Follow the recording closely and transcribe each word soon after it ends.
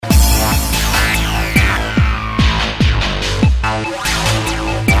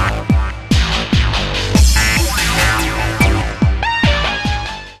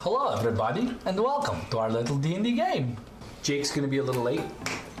our little D&D game. Jake's going to be a little late,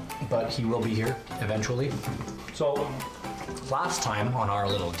 but he will be here eventually. So, last time on our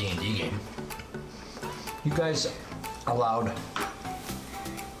little D&D game, you guys allowed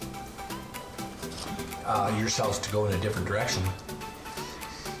yourselves to go in a different direction.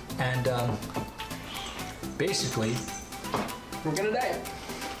 And basically, we're gonna die.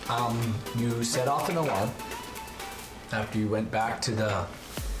 You set off an alarm after you went back to the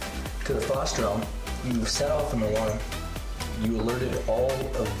Frost Realm. You set off an alarm. You alerted all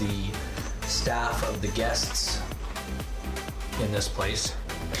of the staff of the guests in this place.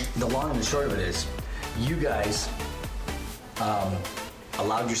 The long and the short of it is, you guys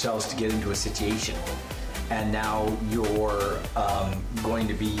allowed yourselves to get into a situation, and now you're going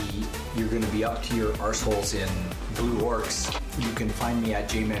to be up to your arseholes in blue orcs. You can find me at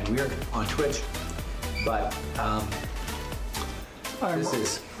JManWeird on Twitch, but this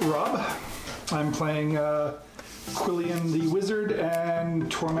is Rob. I'm playing Quillian the Wizard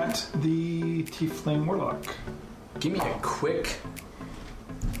and Torment the Tiefling Warlock. Give me a quick.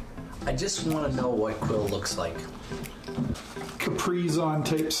 I just want to know what Quill looks like. Capris on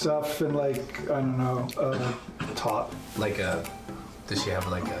type stuff and I don't know, top. Does she have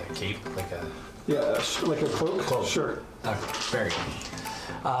like a cape? Yeah, like a cloak? Cloak. Sure. Very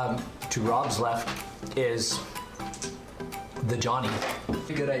good. To Rob's left is the Johnny.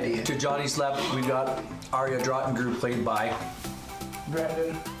 Good idea. To Johnny's left, we've got Arya Drottengru, played by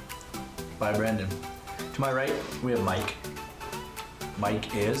Brendan. To my right, we have Mike.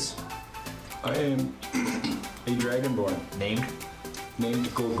 Mike is... I am a Dragonborn.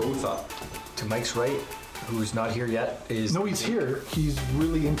 Named Golgotha. To Mike's right, who's not here yet, is... No, he's here. He's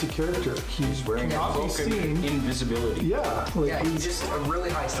really into character. He's Wearing a cannot be cloak of seen. invisibility. Yeah. He's just a really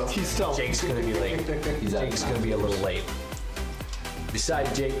high stealth. He's stealth. Jake's gonna be late. Jake's gonna be a little late.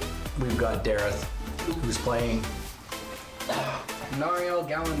 Beside Jake, we've got Dareth, who's playing... Nariel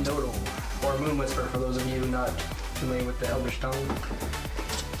Galandodo, or Moon Whisper, for those of you not familiar with the Elvish tongue.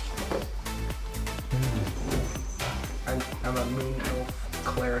 I'm a Moon Elf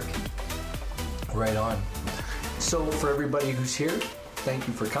cleric. Right on. So for everybody who's here, thank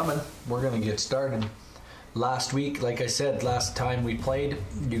you for coming. We're going to get started. Last week, like I said, last time we played,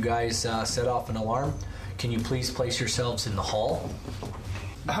 you guys set off an alarm. Can you please place yourselves in the hall?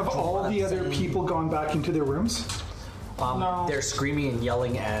 Have all the other people gone back into their rooms? No. They're screaming and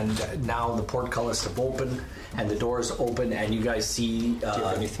yelling, and now the portcullis have opened, and the doors open, and you guys see... Do you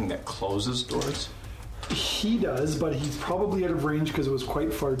have anything that closes doors? He does, but he's probably out of range because it was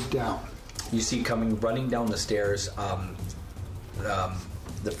quite far down. You see running down the stairs,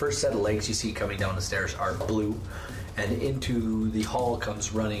 the first set of legs you see coming down the stairs are blue, and into the hall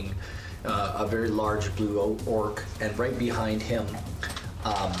comes running a very large blue orc, and right behind him,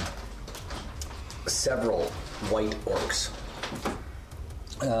 several white orcs.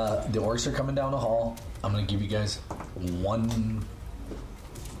 The orcs are coming down the hall. I'm going to give you guys one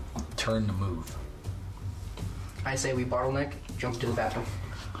turn to move. I say we bottleneck, jump to the bathroom.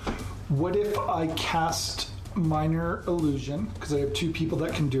 What if I cast Minor Illusion, because I have two people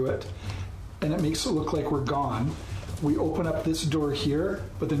that can do it, and it makes it look like we're gone. We open up this door here,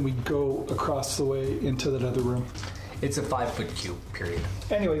 but then we go across the way into that other room. It's a 5-foot cube, period.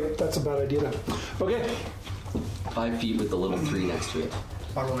 Anyway, that's a bad idea then. Okay. 5 feet with the little 3 next to it.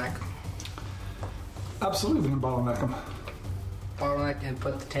 Bottleneck. Absolutely, we can bottleneck them. Bottleneck and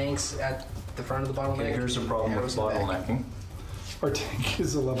put the tanks at the front of the bottleneck. Okay, here's a problem with bottlenecking. Our tank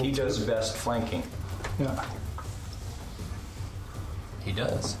is a level He 2. does best flanking. Yeah. He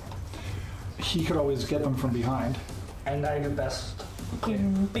does. He could always get them from behind. And I do best.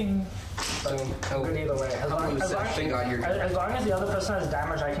 Bing, bing. But I'm good either way. As long as the other person has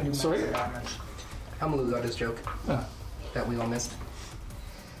damage, I can do Sorry? max damage. Hamalu got his joke. Yeah. That we all missed.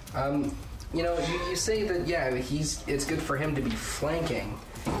 You say that, it's good for him to be flanking,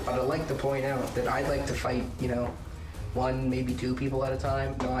 but I'd like to point out that I'd like to fight, 1, maybe 2 people at a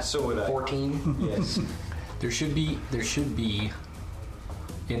time, not So would I. 14. Yes. There should be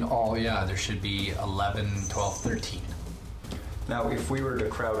in all, there should be 11, 12, 13. Now, if we were to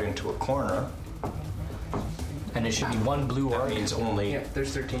crowd into a corner, And it should be one blue that orc. means only Yeah,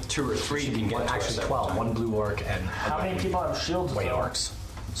 there's 13. 2 or 3 Should be can get one, to us actually at a 12. time. One blue orc and How many people have shields? white though? orcs.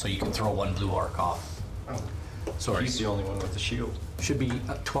 So you can throw one blue orc off. Oh. Sorry. He's the only one with the shield. Should be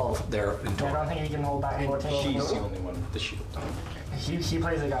 12 there in I total. don't think he can hold back 14. She's the only one with the shield. He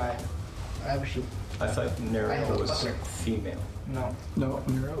plays a guy. I have a shield. I thought I have Nero a was buckler. female, No. No,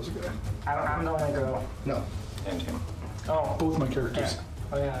 Nero's a guy. I'm the only girl. No. and him. Oh. Both my Yeah. characters.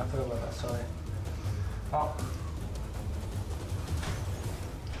 Oh yeah, I forgot about that, sorry. Oh.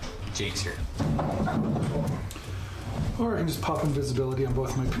 Jake's here. Or I can just pop invisibility on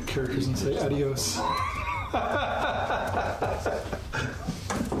both my characters and say adios. All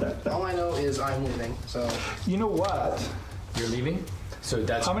I know is I'm leaving, so... You know what? You're leaving? So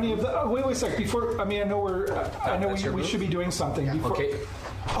that's... How many of the... wait a sec. Before... I mean, I know we should be doing something. Yeah. Before, Okay.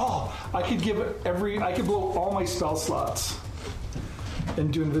 Oh, I could give I could blow all my spell slots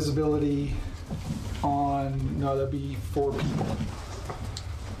and do invisibility on... No, that'd be 4 people.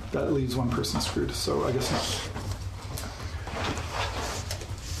 That leaves one person screwed, so I guess not.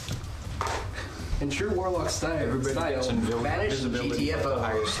 In true Warlock style, gets manage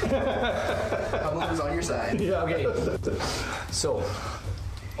GTFO. Someone's on your side. Yeah. Okay. So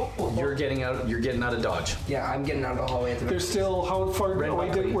you're getting out of Dodge. Yeah, I'm getting out of the hallway at the They're still... How far away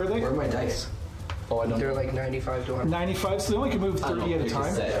were they? Where are my dice? Oh, I don't They're know. like 95 to 100. 95, so they only can move 30 at a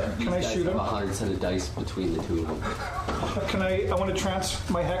time. Can I shoot them? 100 set of dice between the two of them. I want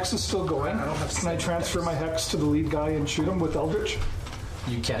to my hex is still going. I don't have Can I transfer my hex to the lead guy and shoot him with Eldritch?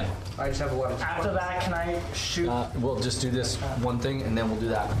 You can. I just have a lot of... After that, can I shoot? We'll just do this one thing, and then we'll do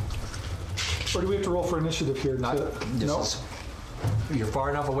that. Or do we have to roll for initiative here? No. You're far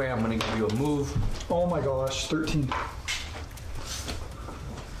enough away. I'm going to give you a move. Oh my gosh, 13.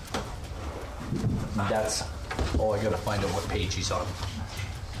 That's... Oh, I got to find out what page he's on.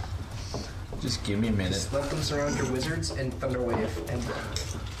 Just give me a minute. Just let them surround your wizards and Thunderwave and...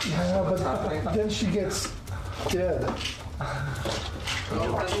 Yeah, but then she gets dead.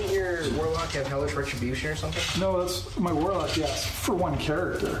 Doesn't your Warlock have Hellish Retribution or something? No, that's my Warlock, yes, for one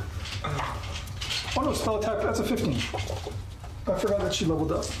character. Oh no, spell attack, that's a 15. I forgot that she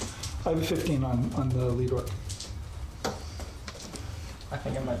leveled up. I have a 15 on the lead orc. I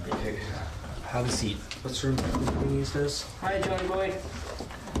think it might be. Have a seat. What's room? Can we use this? Hi, Johnny boy.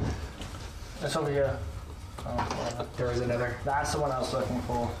 It's over here. Oh, There was another. that's the one I was looking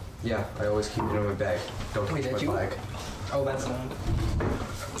for. Yeah, I always keep it in my bag. Don't touch Wait, my that you? bag. Oh, that's the one.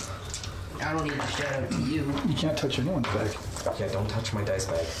 I don't need to shout out to you. You can't touch anyone's bag. Yeah, don't touch my dice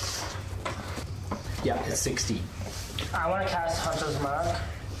bag. Yeah, it's 16. I want to cast Hunter's Mark,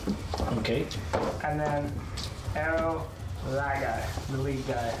 Okay. and then arrow that guy, the lead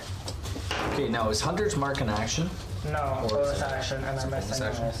guy. Okay, now is Hunter's Mark an action? No, Or bonus is it- action, and I bonus missed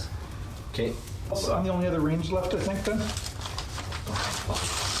action? anyways. Okay. I'm the only other range left, I think, then.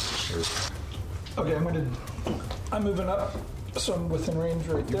 Okay, I'm moving up, so I'm within range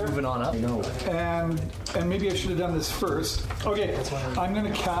right there. Moving on up. No. And maybe I should have done this first. Okay,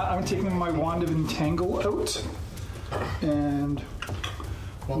 I'm taking my wand of entangle out, and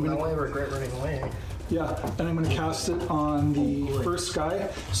Well, now I regret running away. yeah, and I'm going to cast it on the first guy.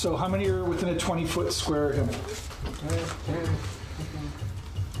 So how many are within a 20-foot square of him?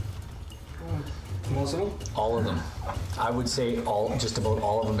 Most of them? All of them. I would say just about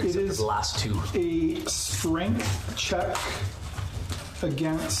all of them except for the last 2. A strength check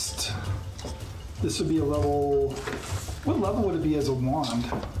against. This would be a level. What level would it be as a wand?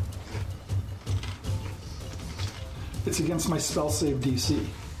 It's against my spell save DC,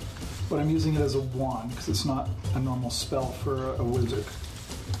 but I'm using it as a wand because it's not a normal spell for a wizard.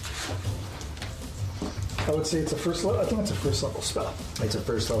 I would say it's a first level. I think it's a first level spell. It's a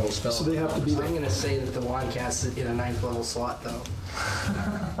first level spell. So they have to be I'm going to say that the wand casts it in a 9th level slot, though.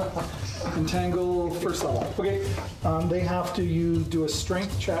 entangle first level. Okay, they have to do a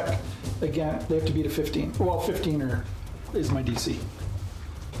strength check. Again, they have to beat a 15. Well, 15 is my DC.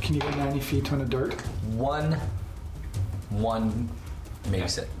 Can you get 90 feet on a dart? One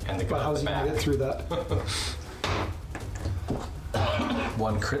makes it. And the But guy how's in he the gonna back. get through that?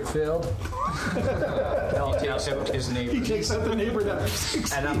 1 crit failed. He takes out his neighbor. He takes out the neighbor that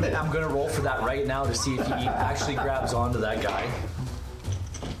succeeds. And I'm going to roll for that right now to see if he actually grabs onto that guy.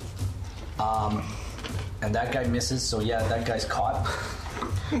 And that guy misses, so yeah, that guy's caught.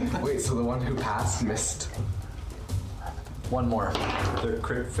 Wait, so the one who passed missed? One more. The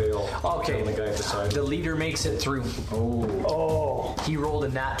crit fail. Okay. On the guy at the side. The leader makes it through. Oh, He rolled a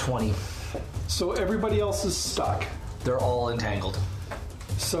nat 20. so everybody else is stuck. They're all entangled.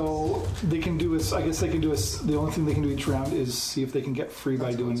 So they can do is, I guess they can do is, the only thing they can do each round is see if they can get free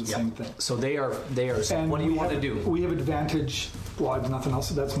by doing the same thing. So they are. So what do you want to do? We have advantage. Well, I have nothing else.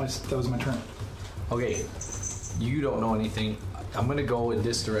 That was my turn. Okay, you don't know anything. I'm going to go in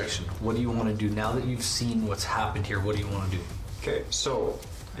this direction. What do you want to do now that you've seen what's happened here? What do you want to do? Okay, so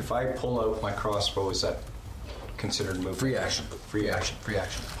if I pull out my crossbow, is that considered movement? Free action. Free action. Free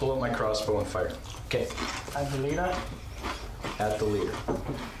action. Pull out my crossbow and fire Okay, As the leader, at the leader.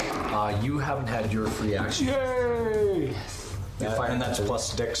 you haven't had your free action. Yay! And that's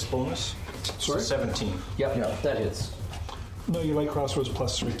plus dex bonus. Sorry? So 17. Yep, that hits. No, you like crossbows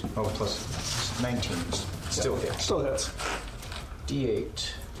plus 3. Oh, plus 19. Still hit. Still hits. D8.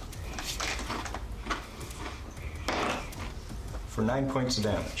 For 9 points of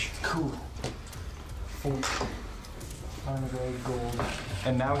damage. Cool. I'm gonna go gold.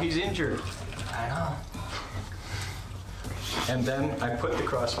 And now he's injured. I know. And then I put the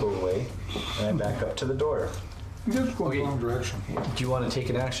crossbow away, and I back up to the door. You guys are going the wrong direction. Do you want to take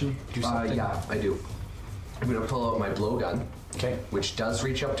an action? Do something? Yeah, I do. I'm gonna pull out my blowgun, Okay. which does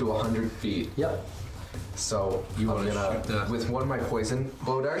reach up to 100 feet. Yep. So You I'm wanna gonna, shoot the- with one of my poison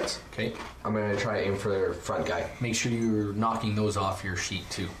blow darts, Okay. I'm gonna try to aim for the front guy. Make sure you're knocking those off your sheet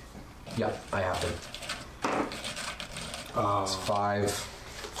too. Yep, I have to. It's 5.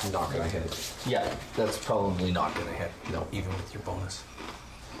 I'm not gonna hit. Yeah, that's probably not going to hit. No. Even with your bonus.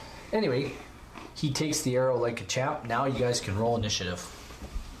 Anyway, he takes the arrow like a champ. Now you guys can roll initiative.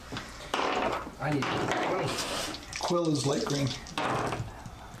 I need 20. Quill is light green.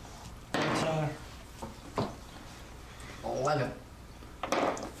 11.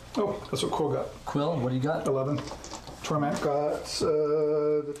 Oh, that's what Quill got. Quill, what do you got? 11. Torment got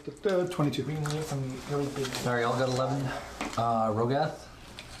 22. We need some really big. Mariel got 11. Rogath?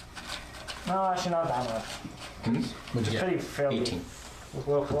 No, actually not that much. What'd you It's get? pretty fairly. 18.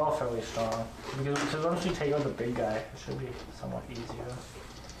 We're all fairly strong. Because once you take out the big guy, it should be somewhat easier.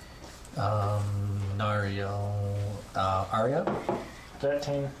 Nariel. Arya?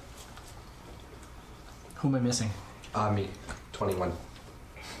 13. Who am I missing? Me. 21.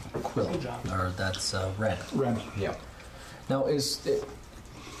 Quill. Good job. Or that's Ren. Ren. Yep. Now, is it.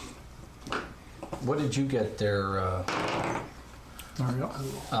 What did you get there?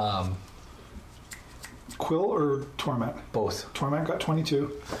 Ariel. Quill or Torment? Both. Torment got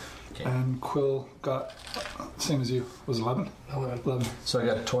 22, Okay. and Quill got same as you. Was 11? 11. So I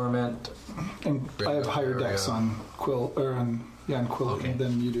got Torment. And I have higher dex on Quill, or on Quill Okay.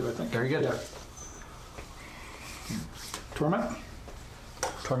 than you do, I think. Very good. Yeah. Torment?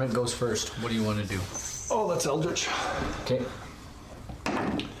 Torment goes first. What do you want to do? Oh, that's Eldritch. Okay.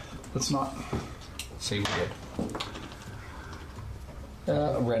 That's not. Say we did.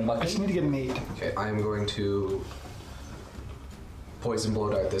 Ren I just Bucket. need to get an 8. Okay, I am going to poison blow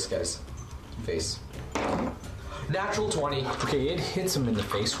dart this guy's face. Natural 20. Okay, it hits him in the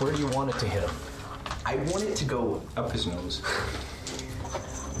face. Where do you want it to hit him? I want it to go. Up his nose.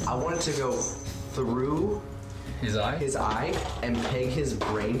 I want it to go through His eye? his eye and peg his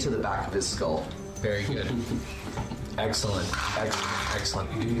brain to the back of his skull. Very good. Excellent.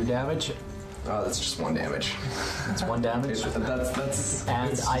 Excellent. You do your damage. That's just 1 damage. It's 1 damage. That's.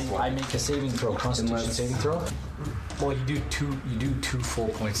 And it's I just one. make a saving throw, Constitution Unless- saving throw. Well, you do two full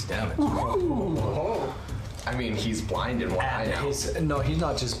points of damage. I mean, he's blind in one eye And now. he's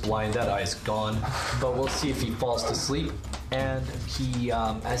not just blind. That eye's gone. But we'll see if he falls to sleep. And he,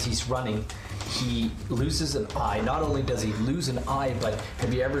 as he's running, he loses an eye. Not only does he lose an eye, but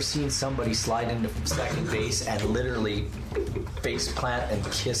have you ever seen somebody slide into second base and literally face plant and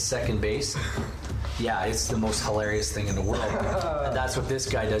kiss second base? Yeah, it's the most hilarious thing in the world. And that's what this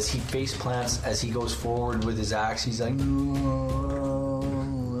guy does. He face plants as he goes forward with his axe. He's like,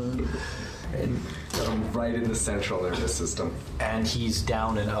 and Right in the central nervous system. he's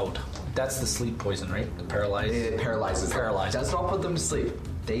down and out. That's the sleep poison, right? The paralyzed. It paralyzes them. Paralyzed. Does not put them to sleep.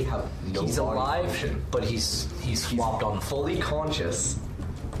 They have no He's body alive, function. but he's swapped on full. Fully conscious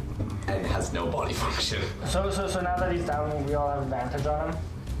and has no body function. So now that he's down, we all have advantage on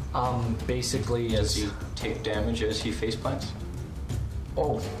him. Basically, Does as he take damage as he face plants?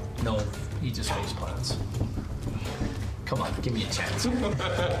 oh no, he just face plants. Come on, give me a chance.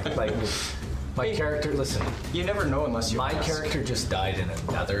 Like my character, listen. You never know unless you My ask. character just died in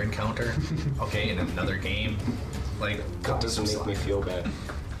another encounter. Okay, in another game. Like That doesn't make me feel bad.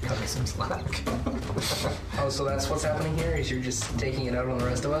 cut me some slack. Oh, so that's what's happening here? Is you're just taking it out on the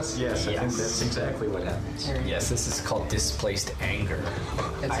rest of us? Yes, I think Yes. that's exactly what happens. Yes, this is called displaced anger.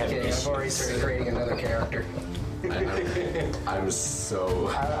 It's I have okay. I've already issues. started creating another character. I'm so.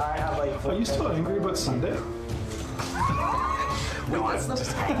 I have like. Are you still angry about Sunday? No, that's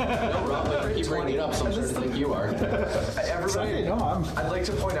not. No, Rob, keep bringing it up, so I'm sure to think you are. Everybody, Sunday? No, I'd like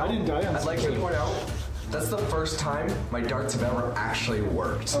to point out. I didn't die on I'd like to Sunday. point out. That's the first time my darts have ever actually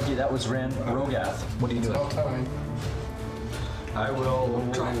worked. Okay, that was Ren Rogath. What are you doing? All time. I will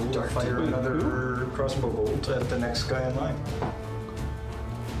Drive dark fire to- another crossbow bolt at the next guy in line.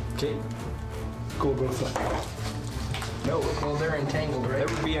 Okay. Go both. No, Well, they're entangled, right?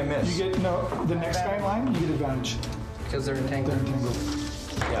 that would be a miss. You get no. The next guy in line, you get advantage. Because they're They're entangled. entangled.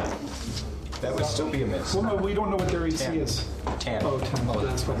 Yeah. That would still be a miss. Well, no, we don't know what their AC 10. is. 10. Oh, 10. Oh,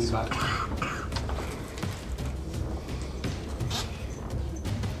 that's probably bad.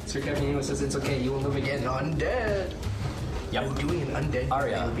 Sir Captain Emo says it's okay, you will live again. Undead! Yep. I'm doing an undead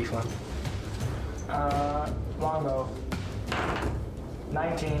Arya. would be fun. Longbow.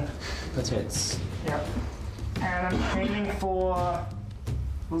 19. That hits. Yep. And I'm aiming for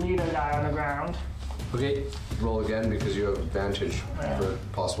leader guy on the ground. Okay, roll again because you have advantage Yeah. for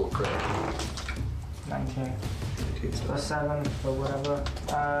possible crit. 19. Plus 7 or whatever.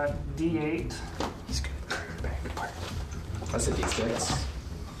 D8. That's a d6.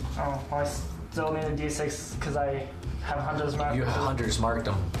 Oh, well, I still need a D6 because I have Hunter's Mark. You have Hunter's marked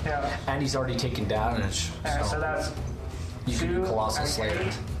him. Yeah. And he's already taken damage. And so that's you can 2 do Colossal and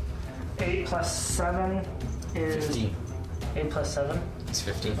Slayer. 8. 8 plus 7 is... 15. 8 plus 7. It's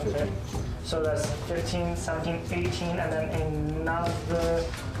 15. Okay. So that's 15, 17, 18, and then another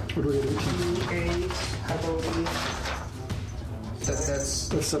What do we get? 8, I believe.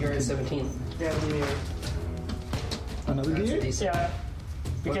 That's you're at 17. Yeah, D8. Another That's D8? D6. Yeah.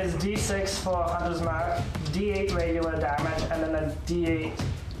 Because D6 for Hunter's Mark, D8 regular damage, and then a D8.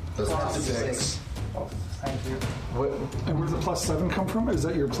 That's Plus d6. Oh, thank you. And where does the plus 7 come from? Is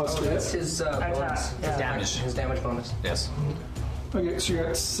that your plus 3? That's his bonus. Yeah. Damage. His damage bonus. Yes. Okay, so you're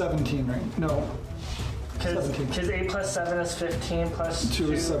at 17, right? No, Because 17. 8 plus 7 is 15, plus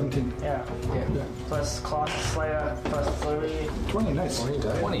 2 is 17. Yeah. Yeah. Plus Colossal Slayer, plus 3. 20, nice.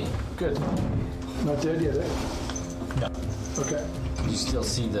 20. Good. Not dead yet, eh? No. Okay. You still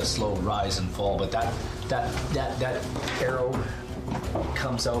see the slow rise and fall, but that arrow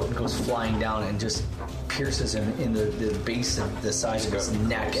comes out and goes flying down and just pierces him in the base of the side of his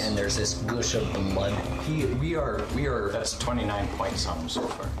neck, and there's this gush of blood. We are. That's 29 points on him so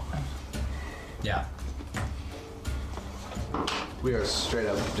far. Yeah. We are straight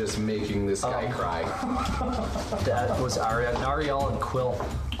up just making this guy cry. That was Arya. Ariel and Quill.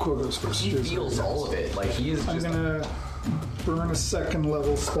 Quill goes first. He Here's- feels all of it. Like he is I'm just gonna burn a second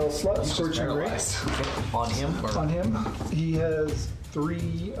level spell slot, Scorching Ray. paralyzed. On him? Or? On him, he has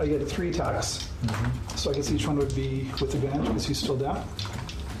 3. I get 3 attacks. So I guess each one would be with advantage because he's still down.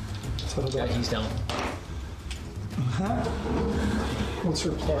 So Yeah, he's down. what's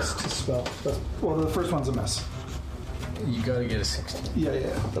her plus to spell? Well, the first one's a miss. You gotta get a 16. Yeah,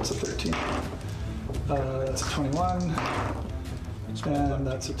 that's a 13. That's a 21. And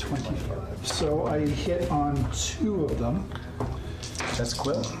that's a 25. So I hit on 2 of them. That's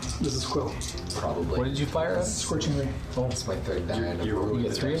Quill. This is Quill. Probably. What did you fire at? Scorching Ray. It's my third die. and I've you ruined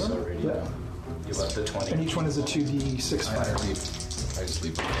get the 3 of dice them? already. Yeah. You left the 20. And each one is a 2d6 I fire. just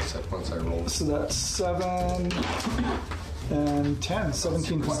leave it except once I roll. So that's 7 and 10,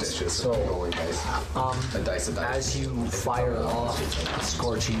 17 points. Stitches. So, rolling dice. A dice. As you fire off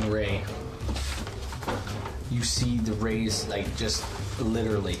Scorching Ray, you see the rays, like, just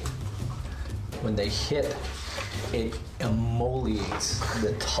literally, when they hit, it immolates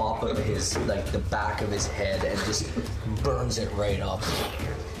the top of his, like, the back of his head and just burns it right up.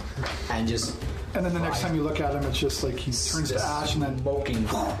 And just And then the next time you look at him, it's just like he turns to ash and then smoking,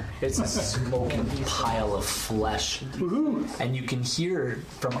 it's a smoking pile of flesh. woohoo! And you can hear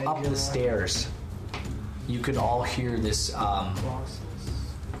from up the stairs, you can all hear this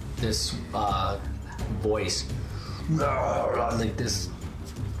voice, like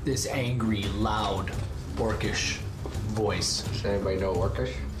this angry, loud, orcish voice. Does anybody know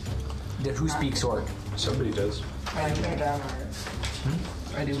Orcish? Who speaks orc? Somebody does. I think down.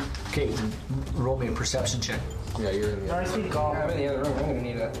 I do. Okay, roll me a perception check. Yeah, you're in the I speak Gaul. I'm in the other room. I'm gonna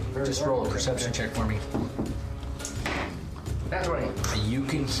need a. Just roll a perception check for me. That's 20. You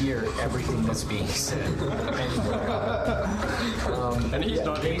can hear everything that's being said. And he's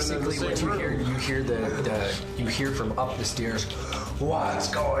not even in the Basically, same what you room. hear, you hear from up the stairs. What's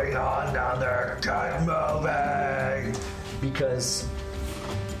going on down there? Keep moving. Because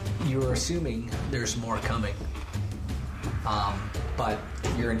you're assuming there's more coming. But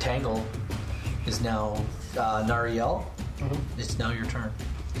your entangle is now Nariel. It's now your turn.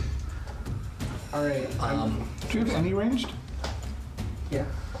 All right. Do you have any ranged? Yeah.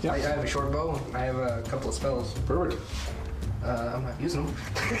 Yeah. I have a short bow. I have a couple of spells. Perfect. I'm not using them.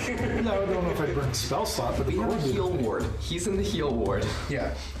 No, I don't know if I'd burn spell slot, but the We have a board would. heal ward. He's in the heal ward.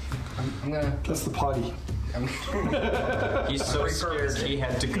 Yeah. I'm gonna. That's the potty. He's so scared he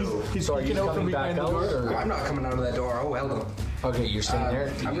had to go. He's So are you peeking out from coming back behind the out? door. Or? I'm not coming out of that door. Oh well. Though. Okay, you're staying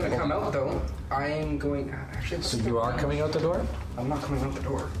there. I'm gonna come out though. I am going. Actually. So you are coming out the door? I'm not coming out the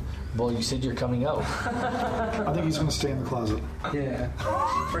door. Well, you said you're coming out. I think he's going to stay in the closet. Yeah.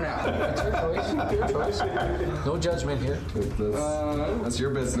 For now. No judgment here. That's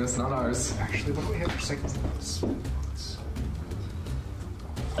your business, not ours. Actually, what do we have for second spells?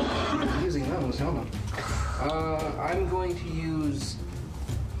 I'm using those. Hold on. I'm going to use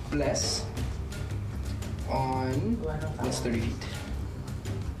Bless on what's 30 feet.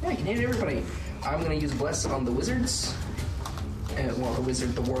 Yeah, you can hit everybody. I'm going to use Bless on the wizards. The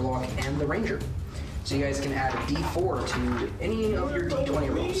wizard, the warlock, and the ranger. So you guys can add a D4 to any of your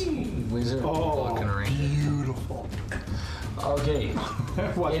D20 rolls. Wizard, warlock, and ranger. Beautiful. Okay,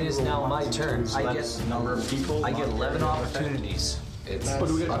 it is now my turn. I get number of people. I get 11 opportunities. It's What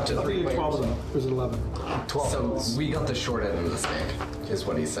do we get? up to 3 players. 12 of them. Or is it 11? 12. So we got the short end of the stick, is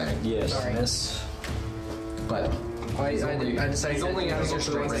what he's saying. Yes. Sorry. Miss. But I decided he's only that adding social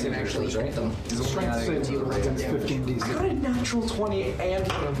strength strength can actually savings, hit them. he's only Strength adding. save against 15 I DC. got a natural 20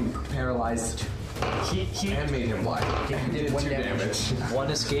 and him paralyzed and made him blind. He did 1 damage. One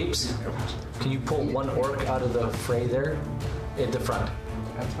escapes. Can you pull one orc out of the fray there? At the front.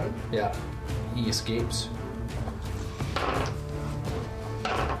 That's fine. Yeah. He escapes.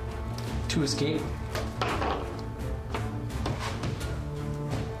 2 escape.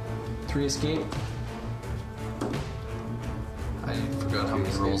 3 escape. I forgot how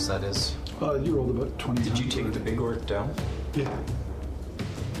many rolls that is. You rolled about 20 Did you times. take the big orc down? Yeah.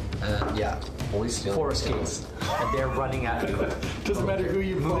 Yeah. Holy stealing 4 escapes. And they're running at you. Doesn't matter who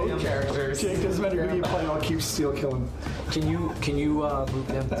you play. characters. Jake, doesn't matter who you play, I'll keep steel killing. Can you move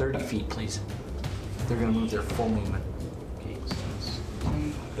them 30 feet, please? They're gonna move their full movement.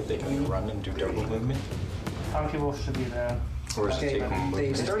 But they can run and do double movement? How many people should be there? Or is it Okay, taking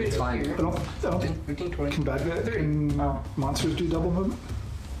they started It's fine. here. I don't 15, 20. can monsters do double movement?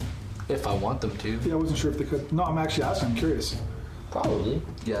 If I want them to. Yeah, I wasn't sure if they could. No, I'm actually asking. I'm curious. Probably.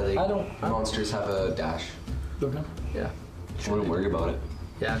 Yeah, monsters have a dash. Okay. Yeah. I wouldn't worry about it.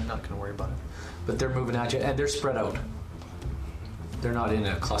 Yeah, I'm not gonna worry about it. But they're moving at you, and they're spread out. They're not in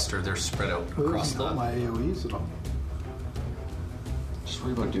a cluster. They're spread out across Not the. my AoEs at all. Just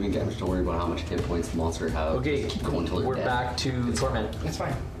worry about doing damage. Don't worry about how much hit points the monster has. Okay, Keep going till we're they're dead. back to torment. It's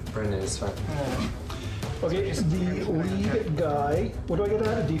fine. Brendan is fine. Okay, the lead guy. What do I get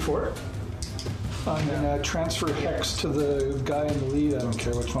out of D4? I'm gonna transfer Hex to the guy in the lead. I don't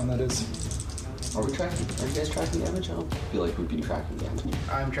care which one that is. Are we tracking? Are you guys tracking damage? I don't feel like we'd be tracking damage.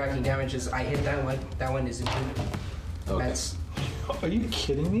 I'm tracking damages. I hit that one. That one is included. Okay. That's Are you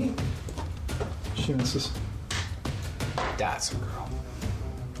kidding me? She misses. That's a girl.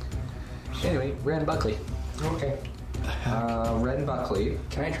 Anyway, Rand Buckley. okay. Red and Buckley,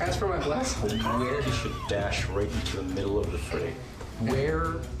 Can I transfer my bless? Where you should dash right into the middle of the fray.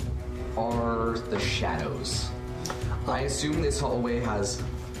 where are the shadows? I assume this hallway has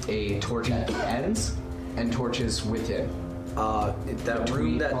a torch at the ends and torches within. That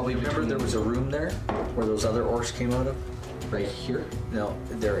room that Probably remember between- there was a room there where those other orcs came out of. Right here? No,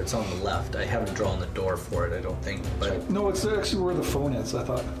 there it's on the left. I haven't drawn the door for it. I don't think, but No, it's actually where the phone is. I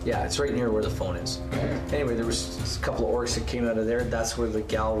thought. yeah, it's right near where the phone is. Anyway, there was a couple of orcs that came out of there. That's where the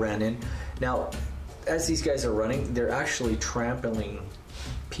gal ran in. Now, as these guys are running, they're actually trampling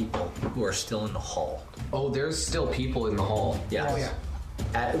people who are still in the hall. Oh, there's still people in the hall. Yeah. Oh,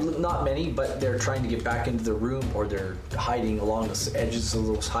 yeah. Not many, but they're trying to get back into the room, or they're hiding along the edges of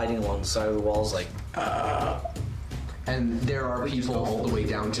those, hiding along the side of the walls, like. And there are people all the way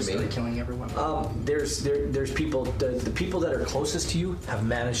down to me. Start killing everyone. There's people. The people that are closest to you have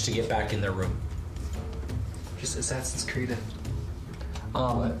managed to get back in their room. Just Assassin's Creed.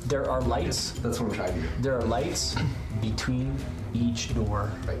 There are lights. That's what I'm trying to do. There are lights between each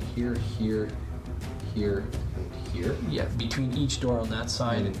door. Right here, here, here, and here. Yeah, between each door on that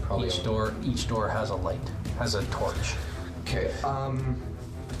side. And probably Each door has a light, has a torch. Okay.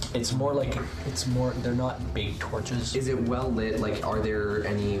 It's more. They're not big torches. Is it well lit? Like, are there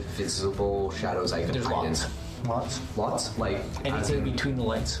any visible shadows I can There's hide lots. in? Lots? Like, as Anything in, between the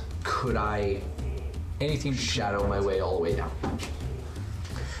lights. could I Anything. shadow my way all the way down?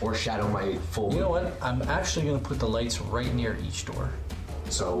 Or shadow my full... You know what? I'm actually going to put the lights right near each door.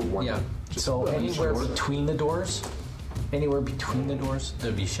 So one... Yeah. just So one each anywhere door? between the doors,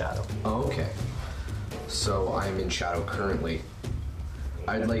 there'll be shadow. Oh, okay. So I'm in shadow currently.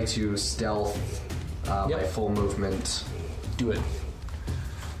 I'd like to stealth my Yep. full movement. Do it.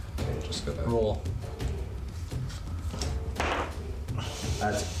 Okay, just gonna... Roll.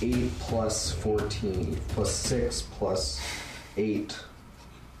 That's 8 plus 14 plus 6 plus 8.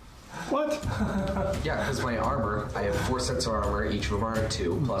 What? Yeah, because my armor, I have 4 sets of armor, each of them are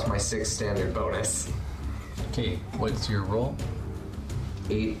 2, plus my 6 standard bonus. Okay, what's your roll?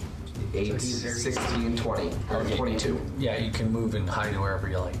 8, 16, 20. Or Okay. 22. Yeah, you can move and hide wherever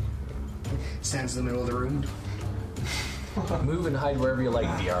you like. Stands in the middle of the room. Move and hide wherever you like,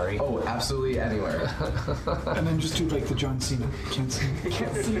 Diari. Oh, absolutely anywhere. And then just do like the John Cena. Can't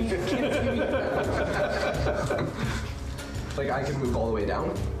see me. Like I can move all the way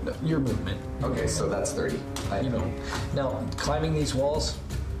down? Your movement. Okay, so that's 30. You know. Now, climbing these walls,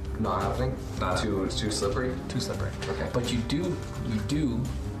 Not happening? Too slippery? too slippery. Okay. But you do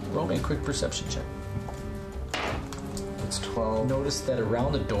roll me a quick perception check. It's 12. Notice that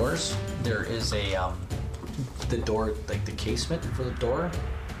around the doors there is a the door, like the casement for the door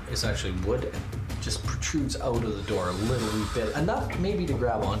is actually wood and just protrudes out of the door a little wee bit, enough maybe to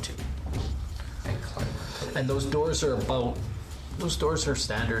grab onto. And climb. And those doors are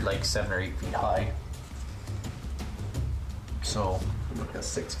standard like 7 or 8 feet high. So Like a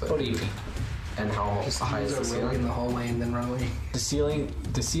 6 foot. about 8 feet. And how high is the in ceiling? the hallway and then run away. The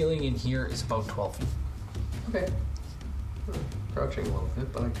ceiling in here is about 12 feet. Okay. Crouching a little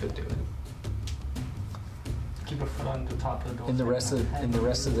bit, but I could do it. Keep a foot on the top of the door. In the rest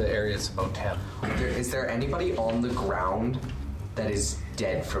of the area it's about 10. Is there anybody on the ground that is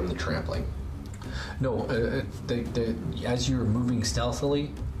dead from the trampling? No, as you're moving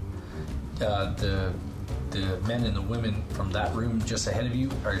stealthily, the men and the women from that room just ahead of you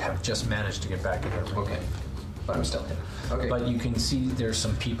have just managed to get back in their room. Okay. But I'm still hidden. Okay. But you can see there's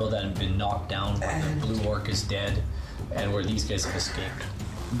some people that have been knocked down. The blue orc is dead, and where these guys have escaped.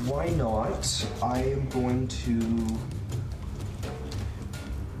 Why not? I am going to.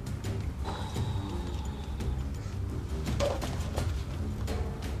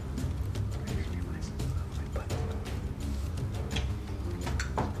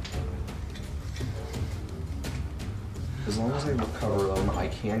 As long as I recover them, I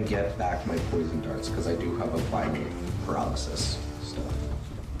can get back my poison darts because I do have a 5 paralysis stuff.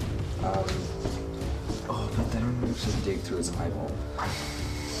 But then I'm going to dig through his eyeball.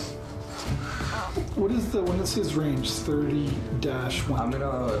 What is the one that says range? 30-1. I'm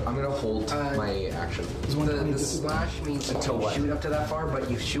gonna hold my action. Is one The 20 slash means you Until can what? shoot up to that far, but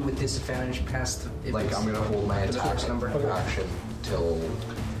you shoot with disadvantage past. If Like it's I'm gonna hold my the attack first number. action till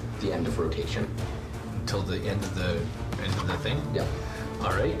the end of rotation. Until the end of the thing? Yep.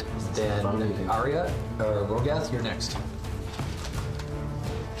 Alright. Then Arya, Rogath, you're next.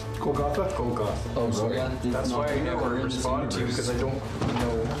 Golgotha? Oh, Rogath. That's why I never respond to you, because I don't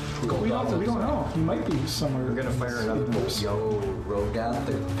know. We don't know. He might be somewhere. We're gonna fire another bolt. Yo, Rogath,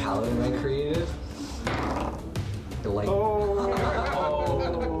 the paladin I created. Like, Oh.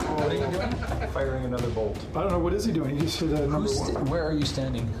 What are you doing? Firing another bolt. I don't know. What is he doing? He just hit a number one. Where are you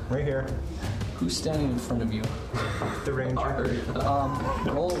standing? Right here. Who's standing in front of you? The ranger.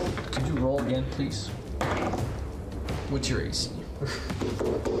 Roll. Could you roll again, please? What's your AC?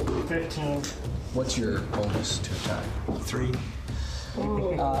 15. What's your bonus to attack? 3.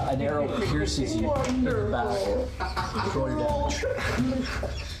 An arrow pierces you in the back. Roll your damage.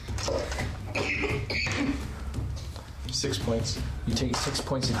 6 points. You take 6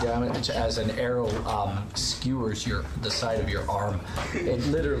 points of damage as an arrow skewers the side of your arm. It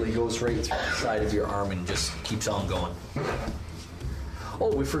literally goes right through the side of your arm and just keeps on going.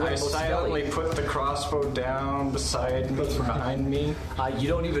 Oh, we forgot I about silently Skelly. put the crossbow down beside me, behind me. You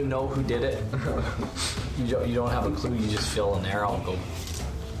don't even know who did it. You don't have a clue. You just feel an arrow and go.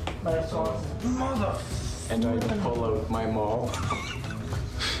 Nice one. Mother. And I pull out my maul.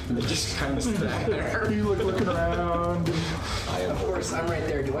 And I just kind of stand there. You looking around. Of course, I'm right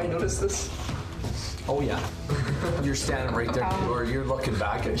there. Do I notice this? Oh yeah. You're standing right there, or you're looking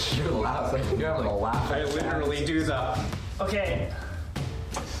back and you're laughing. You're having a laugh. I literally do that. Okay.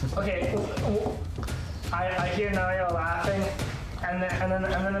 I hear Nario laughing, and then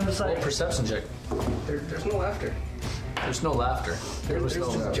I'm just Roll like, perception check. There's no laughter. There's no laughter. There's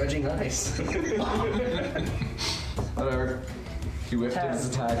just judging eyes. whatever. He whipped his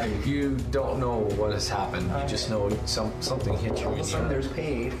attack. You don't know what has happened. You just know something hit you All of in a sudden, your there's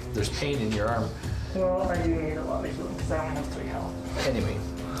pain. There's pain in your arm. well, I do need a lot of healing because I only have 3 health. Anyway,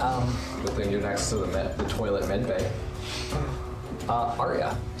 Good thing you're next to the toilet med bay.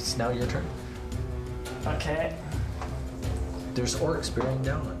 Arya, it's now your turn. Okay. There's orcs bearing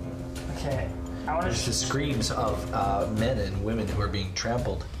down on you. Okay. I want There's to. the screams of men and women who are being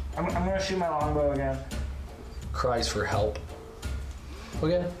trampled. I'm gonna shoot my longbow again. Cries for help.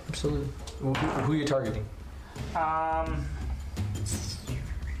 Okay, absolutely. Who are you targeting?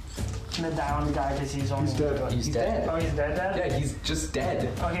 The downed guy because he's only. He's dead. He's dead. Oh, he's dead. Yeah, he's just dead.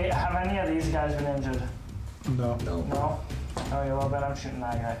 Okay. Have any of these guys been injured? No. No. No. Okay. Well, then I'm shooting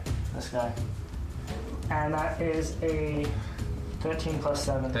that guy. This guy. And that is a 13 plus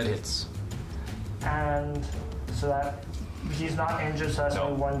 7. That hits. And so that he's not injured, so that's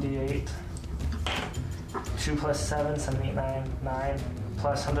only 1d8. 2 plus 7, 7, 8, 9.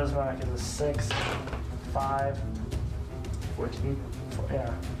 Plus Hunter's Mark is a 6, 5, 14.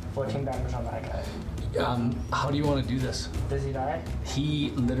 14 damage on that guy. How do you want to do this? Does he die?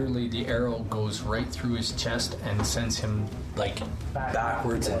 He literally, the arrow goes right through his chest and sends him like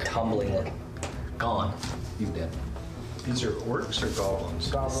backwards and tumbling, like gone. He's dead. These are orcs or goblins?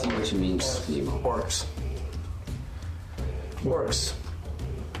 See Goblin. what you mean, Nemo. Orcs. Orcs.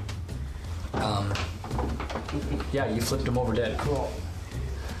 Yeah, you flipped him over dead. Cool.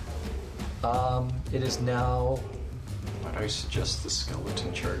 It is now. But I suggest the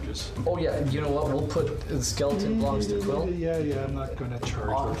skeleton charges. Oh yeah, you know what? We'll put the skeleton belongs to Quill. Yeah, I'm not going to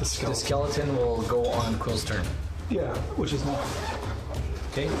charge with the The skeleton. skeleton will go on Quill's turn. Yeah, which is not.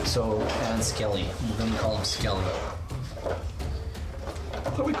 Okay, so and Skelly. We're gonna call him Skelly. I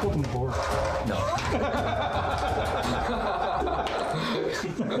thought we called him Boar. No.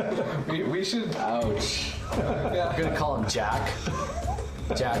 We should. Ouch. We're gonna call him Jack.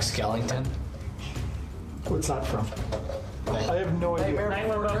 Jack Skellington. What's that from? I have no idea.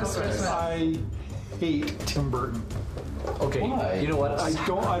 Nightmare Before Christmas. I hate Tim Burton. Okay. Why? You know what?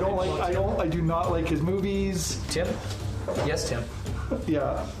 I do not like his movies. Tim? Yes, Tim.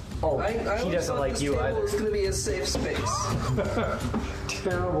 Yeah, Oh, I he always doesn't thought like this you table either. was going to be a safe space.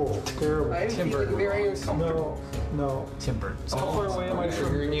 terrible. I'm feeling very uncomfortable. No. Tim Burton. How far away am I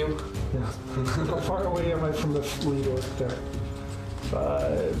from? you? How far away am I from the lead orc there?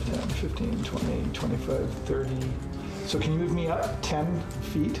 5, 10, 15, 20, 25, 30. So can you move me up 10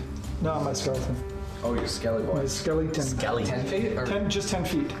 feet? No, my skeleton. Oh, you're Skelly My boy. skeleton. Skelly. 10 feet? Or 10, just 10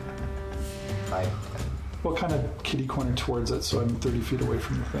 feet. Well, kind of kitty corner towards it, so I'm 30 feet away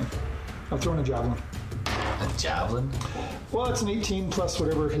from the thing. I'm throwing a javelin. A javelin. Well, it's an 18 plus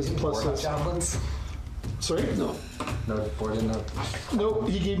whatever his plus is. javelins? Sorry? No. No, board in the. Nope,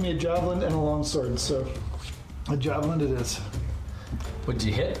 he gave me a javelin and a long sword, so a javelin it is. Would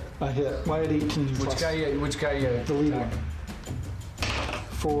you hit? I hit. Why at 18 Which plus guy? Which guy? the lead one?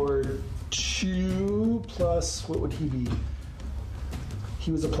 For 2 plus, what would he be?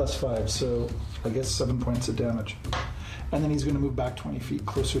 He was a plus 5, so I guess 7 points of damage. And then he's going to move back 20 feet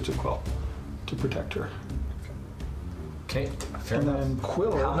closer to Quill to protect her. Okay. Fair And enough. then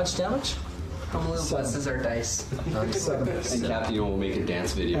Quill. How much damage? How little Seven. blesses our dice? 7. And Captain will make a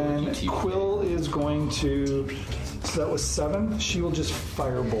dance video And with you. Quill is going to. So that was 7. She will just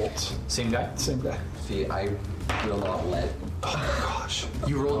fire bolts. Same guy. Same guy. See, I will not let. Gosh.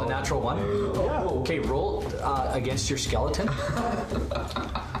 You rolled a natural 1. Yeah. Okay, roll against your skeleton.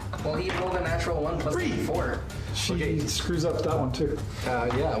 Well, he rolled a natural 1 plus 4. She Okay. screws up that one too.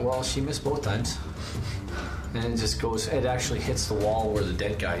 Yeah. Well, she missed both times. And it just goes. It actually hits the wall where the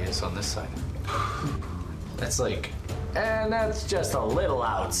dead guy is on this side. That's like. And that's just a little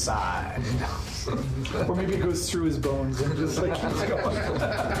outside. Or maybe it goes through his bones and just like keeps going.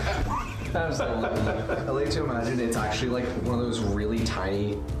 I like to imagine it's actually like one of those really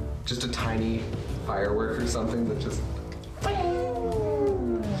tiny, just a tiny firework or something that just.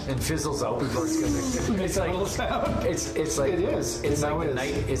 And fizzles out before it's gonna. It's like it's like It is. It's It now like the is.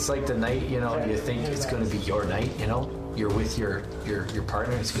 night. It's like the night. You know, you think it's gonna be your night. You know, you're with your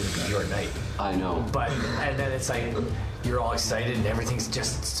partner. It's gonna be your night. I know. But and then it's like you're all excited and everything's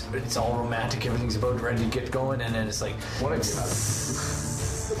just it's all romantic. Everything's about ready to get going, and then it's like What a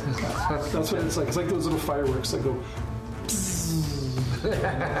That's what it's like. It's like those little fireworks that go.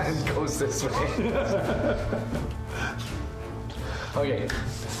 it goes this way. Okay,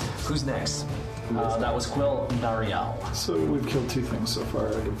 who's next? That was Quill Nariel. So we've killed 2 things so far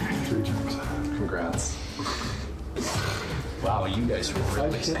out of 3 turns. Congrats. Wow, you guys were I've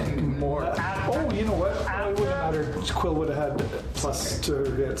really hit more. Oh, you know what? It wouldn't matter. Quill would have had plus to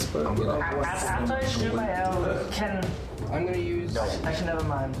her hits, but After I shoot my arrow, can I'm going to use. actually never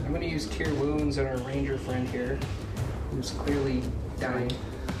mind. I'm going to use Cure Wounds on our ranger friend here, who's clearly dying.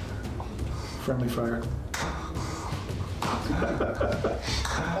 friendly fire.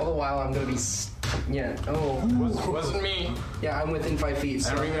 All the while, I'm going to be. Yeah. Oh. Wasn't me. Yeah, I'm within 5 feet.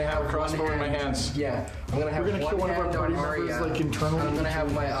 So I don't even have a crossbow in my hands. Yeah, I'm gonna have We're gonna one kill one of our hand party on members, Arya. like, internally. and I'm gonna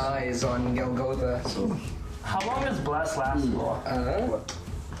have my eyes on Golgotha. So, How long does Bless last for?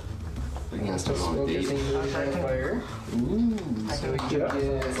 I think that's we'll on a get date. things moving on fire. So we can Yeah.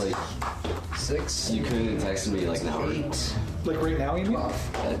 get Like, 6, you couldn't have texted me like an hour. 8, Like right now, you mean?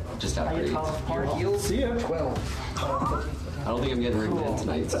 12. Just I after get 8. 12 Your points. heals, See ya. 12. I don't think I'm getting ringed in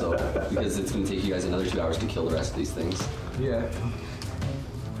tonight, so because it's going to take you guys another 2 hours to kill the rest of these things. Yeah.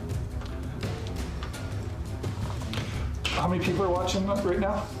 How many people are watching right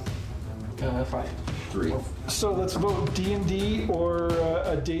now? 5. 3. So let's vote D&D or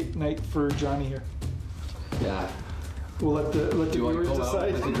a date night for Johnny here. Yeah. We'll let the Do you want to viewers go out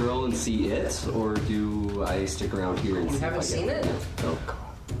with the decide. girl everyone see it, or do I stick around here and You see if haven't I get seen it? No.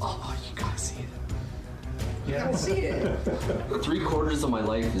 Oh, you gotta see it. You haven't seen it. 3/4 of my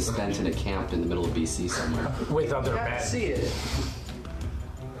life is spent in a camp in the middle of BC somewhere. With other You haven't men. see it.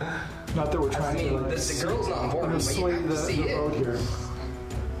 Not that we're I trying mean, to. the girl's not I'm important, gonna but you sway have to see the road it. here.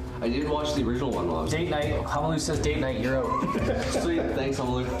 I did watch the original one while I was Date night. Hamalu says date night. You're out. Sweet, thanks,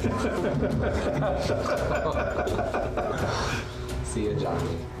 Hamalu. See ya,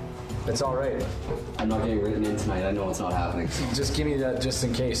 Johnny. It's all right. I'm not getting written in tonight. I know it's not happening. Just give me that just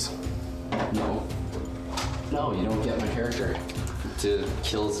in case. No. No, you don't get my character to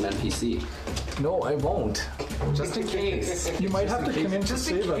kill as an NPC. No, I won't. Just in case. You might have to come in to Just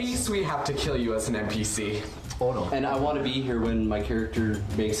in save us. case we have to kill you as an NPC. Oh no. And I want to be here when my character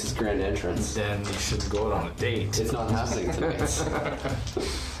makes his grand entrance. Then you shouldn't go out on a date. It's not happening tonight.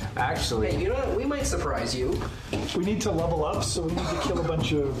 Actually, Hey, you know what? We might surprise you. We need to level up, so we need to kill a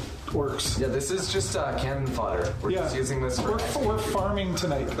bunch of orcs. Yeah, this is just cannon fodder. We're just using this for. We're farming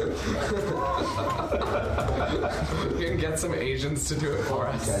tonight. We can get some Asians to do it for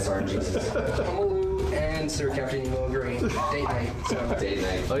us. Guys aren't Jesus. Hamalu and Sir Captain Emo agree. Date night. So. Date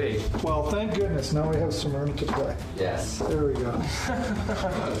night. okay. Well, thank goodness. Now we have some room to play. Yes. There we go.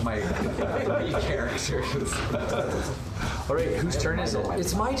 My three characters. All right. Whose turn is it?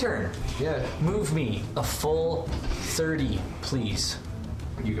 It's my turn. Yeah, Move me a full 30, please.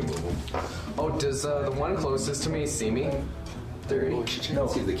 you can move them. Oh, does the one closest to me see me? 30. No.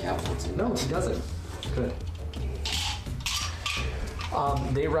 See the capital. No, he doesn't. Good.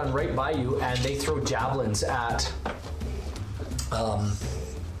 They run right by you and they throw javelins at.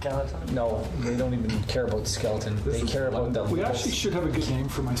 Skeleton. No, they don't even care about the skeleton. They care about the We actually should have a good name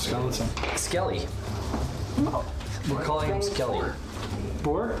for my skeleton. Skelly. We're calling him Skelly.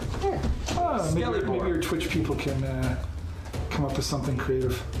 Boar? Yeah. Maybe Boar. your Twitch people can come up with something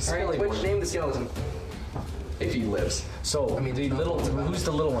creative. Alright, Twitch, name the skeleton. If he lives. So the little, who's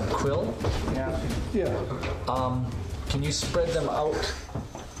the little one? Quill. Yeah. Yeah. Can you spread them out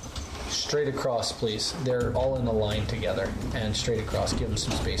straight across, please? They're all in a line together and straight across. Give them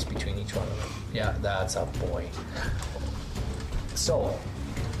some space between each one of them. Yeah, that's a boy. So,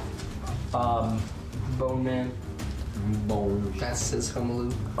 Bone Man. bone. That says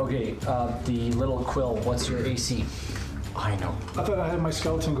Hamalu. Okay, the little Quill. What's your AC? I know. I thought I had my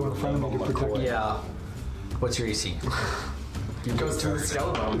skeleton go in front of me to protect me. Yeah. What's your AC? It goes through the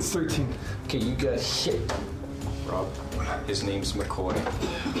skeleton. It's 13. Okay, you got hit. Rob, his name's McCoy.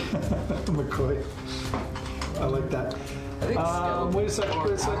 McCoy. I like that. I think skeleton. Wait a second.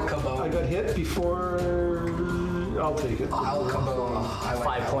 Alcabo. I got hit before. I'll take it. Alcabo. I like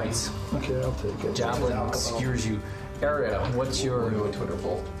 5 that. points. Okay, I'll take it. Javelin Alcabo. skewers you. Area, what's your... Do a Twitter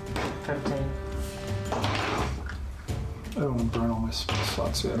poll. 15. I don't want to burn all my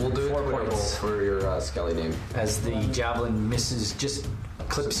slots yet. We'll do a 4 Twitter poll points. for your Skelly name. As the javelin misses, just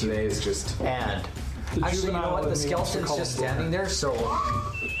clips you. Today is just. And The actually, you know juvenile what? The in me wants to skeleton's call just it Boar. standing there. So,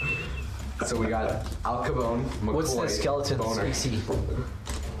 So we got Al Capone, McCoy, what's the skeleton's Boner. AC?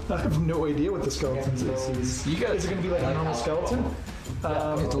 I have no idea what the skeleton's AC is. You got- Is it going to be like a normal skeleton?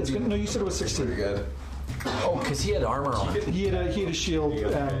 it'll It's be- gonna, no, you said it was Pretty 16. good. Oh, because he had armor on. He had a shield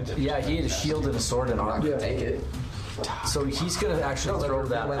and Yeah, he had a shield and a sword and armor. yeah. Take it. So he's gonna actually throw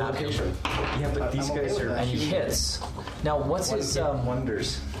that my at him, location. Yeah, but these I'm okay guys with are that. and he hits. Now, what's his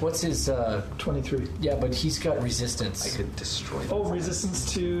wonders. What's his? 23. Yeah, but he's got resistance. I could destroy them. Oh,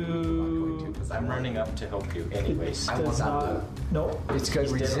 resistance to. I'm running up to help you anyways. I want Does that not. loot. No, It's got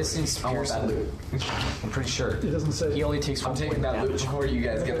resistance to I want that piercing. loot. I'm pretty sure. it doesn't say. He only takes I'm 1 taking point that loot damage. before you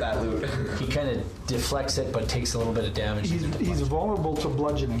guys get that loot. He kind of deflects it, but takes a little bit of damage. He's vulnerable to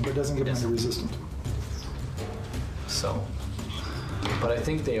bludgeoning, but doesn't give him Yes. any resistance. So, but I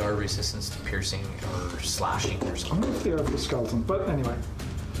think they are resistance to piercing or slashing or I something. wonder if they are for the skeleton, but anyway.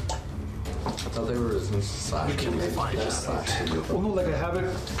 I thought they were resistance slash. Well, no, like I have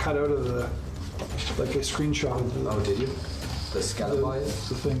it cut out of the. Like a screenshot of the, Oh, did you? The skeleton? the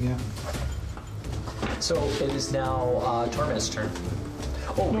thing, yeah. So it is now Tormez's turn.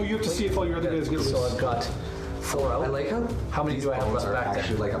 Oh No, you have to see if all your other guys get So I've res- got 4 out. I like how many do I have bones left are back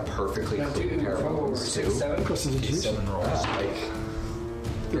actually then? like a perfectly clean pair of bones too. 7. Percentages. 7 rolls. Like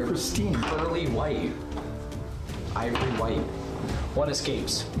They're pristine. pearly white, ivory white. 1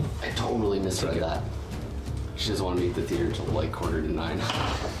 escapes. I totally misread that. She doesn't want to meet the theater until like 8:45.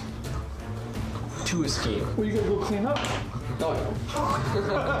 2 escape. Well, you gotta go clean up. No,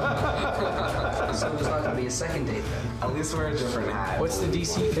 So there's not going to be a second date then. At least wear a different hat. What's the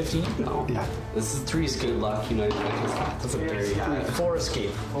DC? 15? Yeah. this is 3 escape luck, United Metals. That's a dirty hat. 4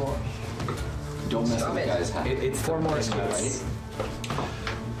 escape. Don't mess Stop with the it. guy's hat. It's 4 more the pink, escapes.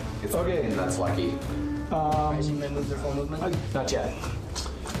 It's Okay. and that's lucky. I assume they move their full movement. Not yet.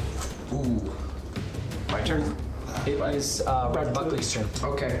 Ooh. My turn. It is Red Buckley's turn.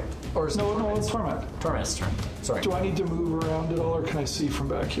 Okay. Or is it No, it's Torment. Torment's turn? Sorry. Do I need to move around at all, or can I see from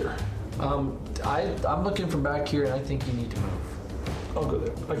back here? I'm looking from back here, and I think you need to move. I'll go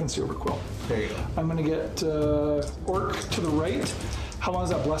there. I can see over Quill. There you go. I'm going to get Orc to the right. How long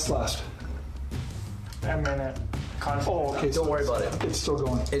does that bless last? A minute. Oh, okay. Don't worry about it. It's still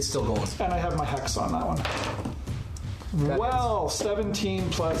going. It's still going. And I have my hex on that one. Well, 17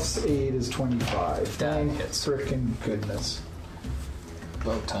 plus 8 is 25. That Thank hits. frickin' goodness.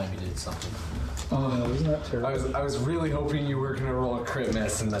 About time you did something. Oh, isn't that terrible? I was really hoping you were gonna roll a crit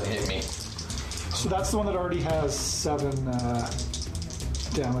miss and then hit me. So that's the one that already has 7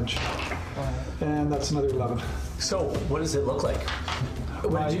 damage. And that's another 11. So, what does it look like?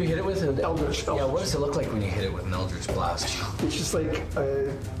 What did you hit it with? Eldritch. Yeah, what does it look like when you hit it with an Eldritch Blast? It's just like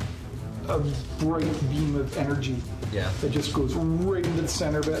a bright beam of energy Yeah. that just goes right into the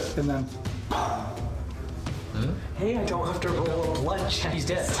center of it, and then Hey, I don't have to roll a blood check. He's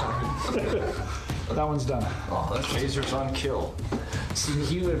dead. that one's done. Oh, that's Phaser's on kill. See,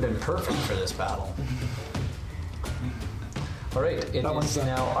 he would have been perfect for this battle. All right, it That one's is done.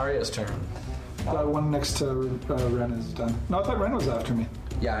 now Arya's turn. That one next to Ren is done. No, I thought Ren was after me.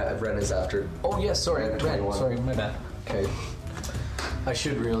 Yeah, Ren is after. Oh, yes, sorry, Yeah, Ren. 21. Sorry, my bad. Okay. I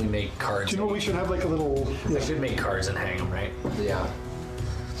should really make cards. Do you know what we should have like a little? I should make cards and hang them, right? Yeah.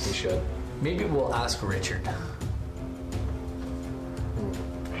 You should. Maybe we'll ask Richard.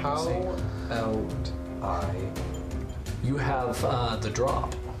 How about I? You have the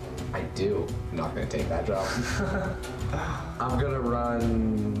drop. I do. I'm not gonna take that drop. I'm gonna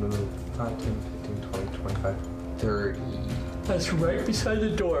run 5, 10, 15, 20, 25, 30. That's right beside the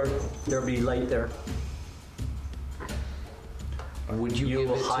door. There'll be light there. Would you, You give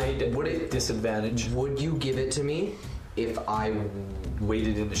will it hide to, at would it disadvantage. Would you give it to me if I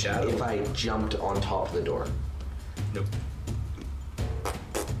Waited in the shadow. if I jumped on top of the door? Nope.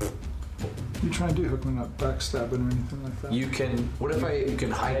 You trying to do Hookman, not backstabbing or anything like that? You can. What if You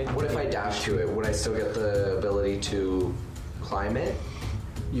can hide. What if I dash to it? Would I still get the ability to climb it?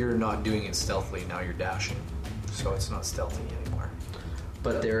 You're not doing it stealthily now. You're dashing, so it's not stealthy anymore.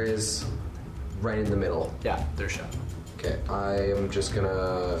 But there is right in the middle. Yeah, there's shadow. Okay, I am just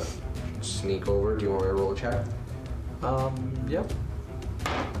gonna sneak over. Do you want me to roll a check? Yep.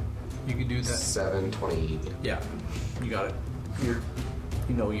 You can do that. 7, 20. Yeah, you got it.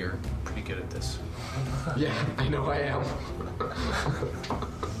 You know you're pretty good at this. Yeah, I know I am.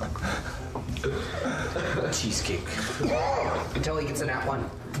 Cheesecake. Until he gets a nat 1.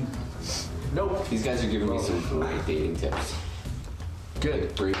 Nope. These guys are giving me some great dating tips.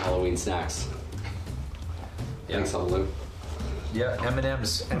 Good. Bring Halloween snacks. Thanks, Halloween. Yeah,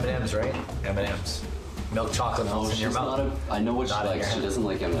 M&M's. M&M's, right? M&M's. Milk chocolate No, melts in she's your not mouth. I know what she Not in likes. your She doesn't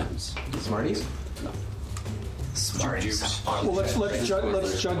like M&M's. Smarties? Smarties. Well, let's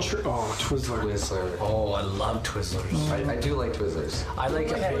judge her. Oh, Twizzler. Twizzler. Oh, I love Twizzlers. I do like Twizzlers. I like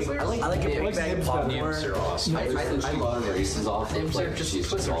a big. I like a big bag of popcorn. I love races off of Names are like just she's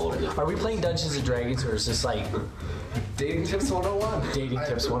just Twizzlers. all over the Are we playing Dungeons and Dragons, or is this like Dating tips 101. dating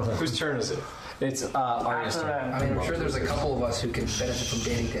tips 101? Whose turn is it? It's Arya's After turn. I mean, I'm sure there's a couple of us who can benefit from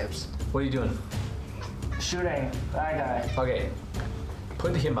dating tips. What are you doing? shooting that guy. Okay.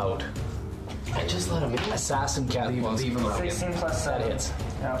 Put him out. I just let him in. Assassin cat. Leave him out. 16 plus That 7. hits.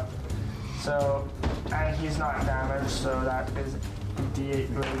 Yep. So, and he's not damaged, so that is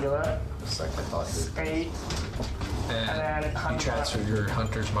D8 regular. It's like I thought he would. 8. And then you hunter- transferred your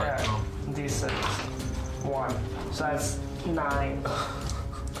hunter's mark. Yeah, D6. 1. So that's 9.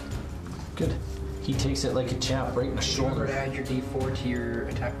 Good. He takes it like a champ right in the Remember to shoulder. add your D4 to your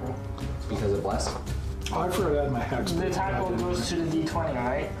attack roll. Because of bless. I forgot to add my hex. The attack roll goes to the D20,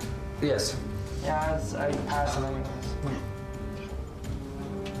 right? Yes. Yeah, I pass it anyways.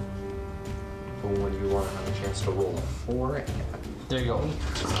 But when you want to have a chance to roll a 4, There you go.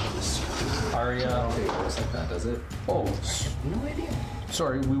 I Arya. don't think it works like that, does it? Oh, No idea.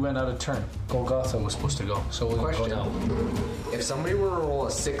 sorry, we went out of turn. Golgotha was supposed to go, so we'll go Question. down. If somebody were to roll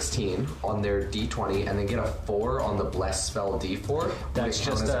a 16 on their D20 and then get a 4 on the bless spell D4, would That's it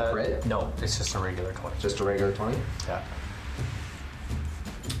count just as a a crit? no. It's just a regular 20. Just a regular 20? Yeah.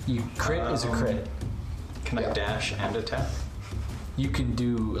 You crit is a crit. Can I Yeah. dash and attack? You can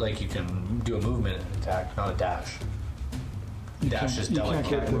do a movement attack, not a dash. Dash is you delicate. can't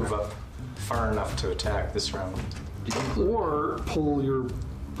get Can I move up far enough to attack this round? Or pull your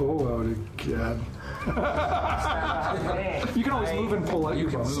bow out again. You can always move and pull out your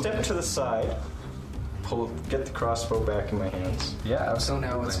bow. Step to the side, get the crossbow back in my hands. Yeah, So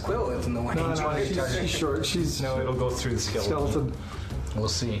now it's Quill that's in the way. No, she's short. She's No, it'll go through the skeleton. skeleton. We'll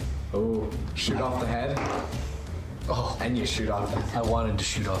see. Oh, shoot off the head. Oh, And you shoot off the I wanted to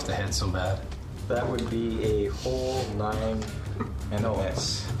shoot off the head so bad. That would be a whole 9 and a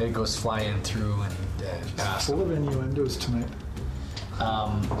miss. It goes flying through and past. Full of innuendos tonight.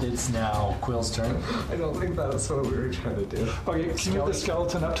 It's now Quill's turn. I don't think that's what we were trying to do. Okay, can you move the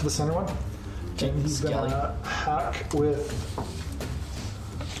skeleton up to the center one? Okay, He's Skelly. gonna hack with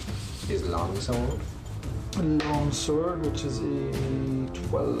His longsword. a long sword, which is a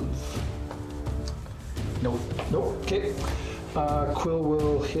 12. Nope. Nope. Okay. Quill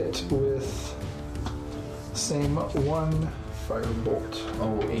will hit with same one firebolt.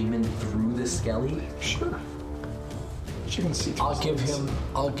 Oh, aiming through the skelly? Sure. She can see through I'll give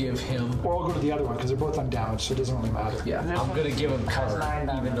swords. him. Or I'll go to the other one because they're both undamaged, so it doesn't really matter. Yeah. This I'm one gonna give him has cover, 9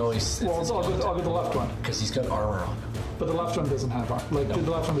 damage. even though he's Well, I'll go to the left one, because he's got armor on. but the left one doesn't have armor. Like, the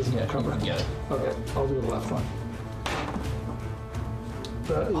left one doesn't Yeah, have you cover. can get it. Okay, I'll do the left one.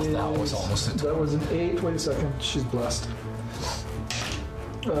 That That was almost a That was an 8. Wait a second. She's blessed.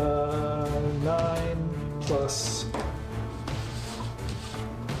 9 plus.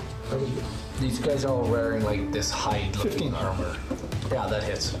 That was These guys are all wearing like this hide-looking 15. armor. Yeah, that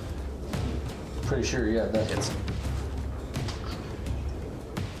hits. Pretty sure, yeah, that hits.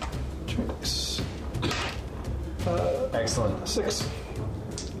 tricks. Excellent. 6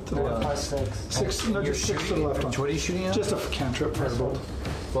 to the left. Plus 6. 6. No, You're just 6 to the shooting- left one. What are you shooting at? Just a cantrip firebolt.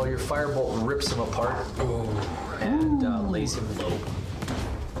 Well, your firebolt rips him apart and lays him low.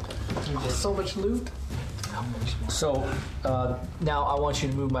 So much loot. So now I want you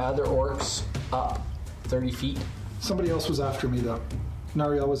to move my other orcs up 30 feet. Somebody else was after me though.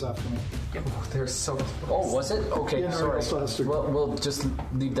 Nariel was after me. Oh, they're so close. Oh, was it? Okay, Yeah, no, sorry. also has to- Well, we'll just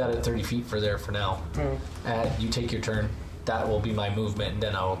leave that at 30 feet for now. You take your turn. That will be my movement, and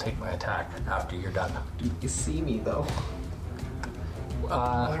then I will take my attack after you're done. You see me though.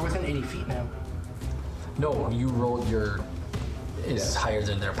 They're within 80 feet now. No, you rolled your is higher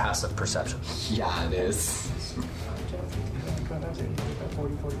than their passive perception. Yeah, it is.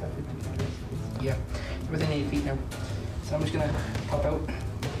 Yeah, within 80 feet now. So I'm just gonna pop out,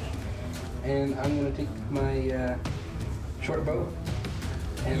 and I'm gonna take my short bow.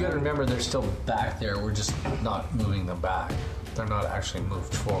 And You gotta remember they're still back there. We're just not moving them back. They're not actually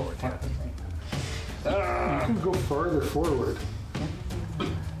moved forward yet. You can go farther forward.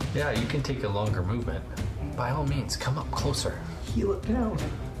 Yeah, you can take a longer movement. By all means, come up closer. Heal it down.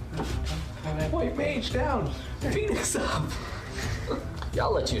 White mage down. Phoenix up. Yeah,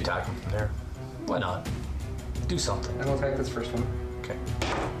 I'll let you attack them from there. Why not? Do something. I'll attack this first one. Okay.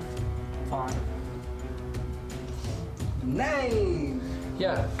 5. 9.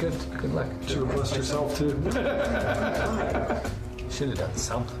 Yeah, good luck. Should have blessed yourself too. Should have done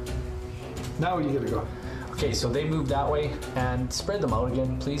something. Now you gotta go. Okay, so they move that way and spread them out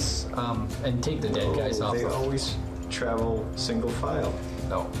again, please. And take the dead guys off. They of- always travel single file.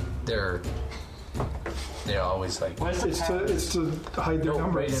 No, they're always like Where's the It's to hide their no,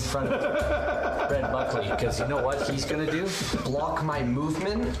 right in numbers. front of Red Buckley, because you know what he's gonna do? Block my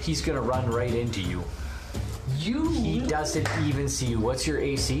movement. He's gonna run right into you. He doesn't even see you. What's your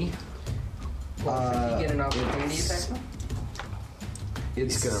AC? You get an opportunity attack?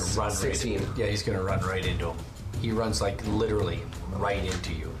 It's He's gonna run 16. Right, yeah, he's gonna run right into him. He runs like literally right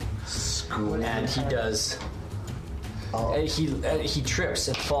into you, and he does. And he trips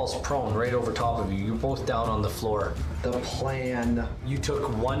and falls prone right over top of you. You're both down on the floor. The plan. You took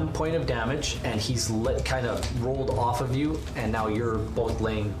 1 point of damage, and he's kind of rolled off of you, and now you're both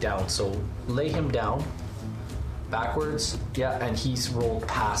laying down. So lay him down, backwards. Yeah, and he's rolled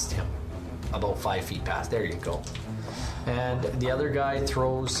past him, about 5 feet past. There you go. And the other guy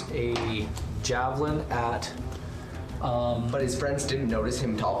throws a javelin at. But his friends didn't notice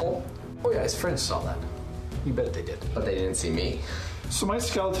him topple, Oh yeah, his friends saw that. You bet they did. but they didn't see me. So my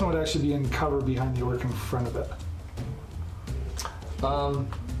skeleton would actually be in cover behind the orc in front of it.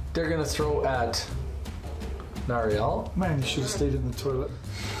 They're gonna throw at Nariel, Man, you should have stayed in the toilet.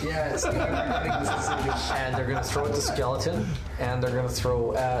 Yeah, it's regretting this decision. and they're gonna throw at the skeleton, and they're gonna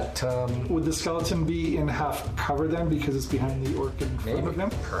throw at Would the skeleton be in half cover then because it's behind the orc in front of him?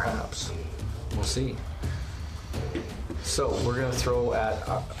 perhaps. We'll see. So we're gonna throw at.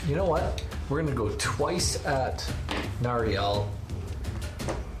 You know what? We're gonna go twice at Nariel,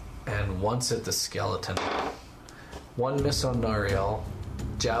 and once at the skeleton. One miss on Nariel.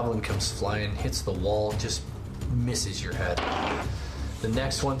 Javelin comes flying, hits the wall, just misses your head. The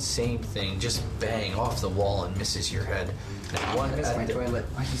next one, same thing, just bang off the wall and misses your head. And one I missed my at the, toilet.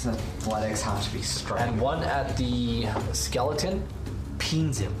 Why does athletics have to be strong? and one at the skeleton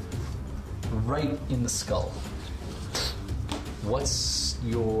pins him right in the skull. What's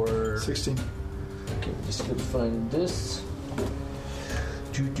your 16. Okay, we're just gonna find this.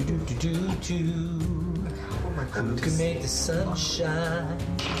 Who can make the sun shine?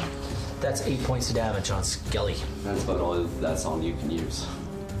 That's 8 points of damage on Skelly. That's about all that song you can use.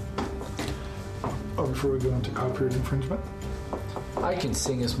 Oh, before we go into copyright infringement. I can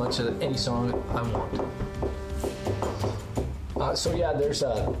sing as much of any song I want. So yeah, there's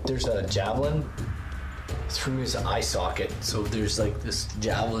a javelin through his eye socket. So there's like this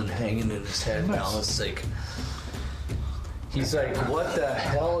javelin hanging in his head now. It's like he's like, what the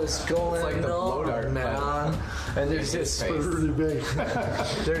hell is going It's like the blow on, dart, man? And there's this Really big.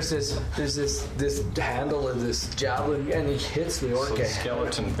 there's this handle of this javelin, and he hits the orc So the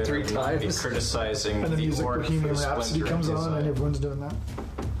skeleton better 3 not be times. criticizing And the the music orc for Bohemian the Rhapsody splinter in comes his on, eye. and everyone's doing that.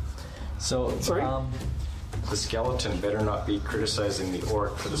 So Sorry? The skeleton better not be criticizing the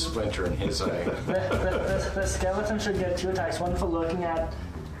orc for the splinter in his eye. The skeleton should get 2 attacks. One for looking at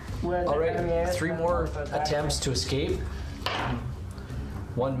where all the enemy right, is. 3 and more one for attacking. attempts to escape.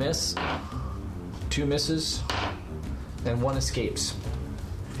 1 miss, 2 misses, and 1 escapes.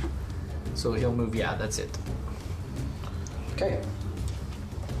 So he'll move. Yeah, that's it. Okay.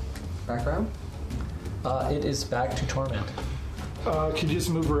 Background? It is back to Torment. Could you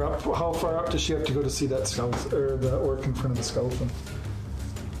just move her up? How far up does she have to go to see that skeleton, or the orc in front of the skeleton?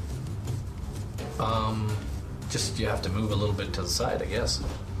 Just you have to move a little bit to the side, I guess.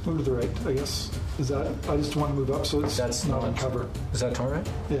 Move to the right, I guess. Is that? I just want to move up so it's That's not not- on cover. Is that Torment?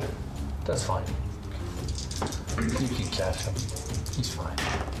 Yeah. That's fine. You can catch him. He's fine.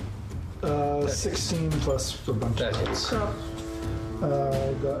 16 plus a bunch That of hits. crap.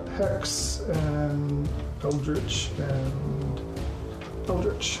 Got Hex and Eldritch and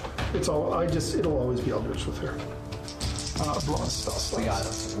Eldritch. It's all. It'll always be Eldritch with her. Bonus spell We got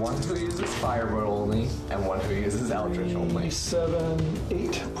slots. one who uses Firebolt only, and one who uses Eldritch only.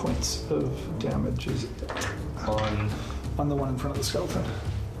 8 points of damage is it on the one in front of the skeleton.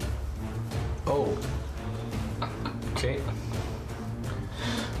 Oh. Okay.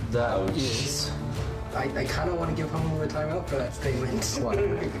 That is. I kind of want to give him a timeout for that statement.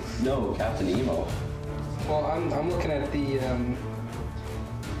 No, Captain Emo. Well, I'm looking at the.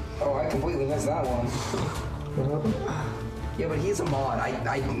 Oh, I completely missed that one. What happened? Yeah, but he's a mod. I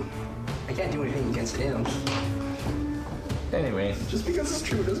can't do anything against him. Anyway, Just because it's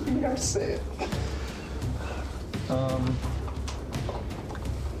true doesn't mean you have to say it.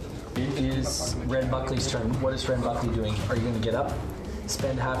 it is Red Buckley's turn. What is Red Buckley doing? Are you going to get up?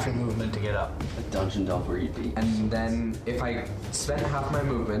 Spend half your movement to get up. A dungeon delver you'd be. And then, if I spend half my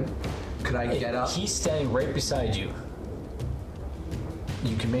movement, could I get up? He's standing right beside you.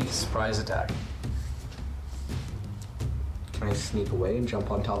 You can make a surprise attack. Can I sneak away and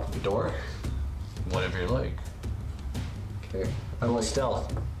jump on top of the door? Whatever you like. Okay. Roll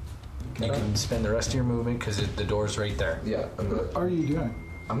stealth. You can spend the rest of your movement because the door's right there. Yeah, What are you doing?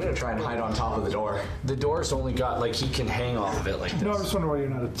 I'm gonna try and hide on top of the door. The door's only got, like, he can hang off of it like this. No, I'm just wondering why you're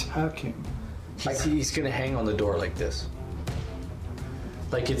not attacking. He's going to hang on the door like this.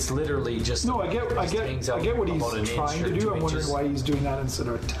 Like, it's literally just. No, I get hangs out what he's about an inch trying or to do. 2 I'm wondering inches. why he's doing that instead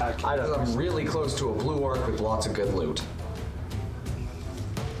of attacking. I don't Because know. I'm really close to a blue orc with lots of good loot.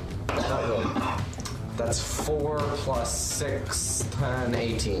 Not really. That's 4 plus 6, 10,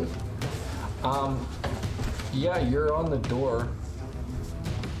 18. Yeah, you're on the door.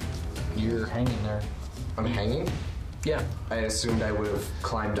 You're hanging there. I'm hanging? Yeah. I assumed I would have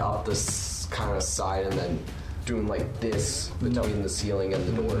climbed up this kind of side and then doing like this between the ceiling and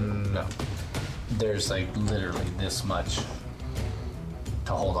the door. No. There's, like, literally this much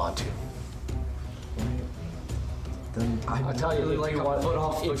to hold on to. Then I I'll tell you, really if like you a want, foot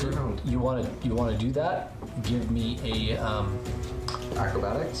off the if ground. you want to do that, give me a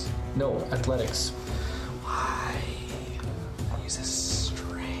Acrobatics? no athletics. Why? I use a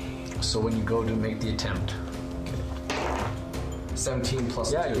strength. So when you go to make the attempt, 17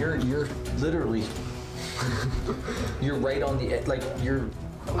 plus 2. yeah, you're literally you're right on the like you're.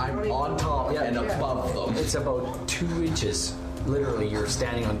 I'm on top Yeah, and yeah. above them. It's about 2 inches. Literally, you're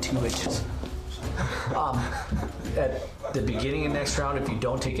standing on 2 inches. At the beginning of next round, if you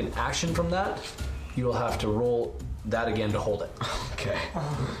don't take an action from that, you will have to roll that again to hold it. Okay.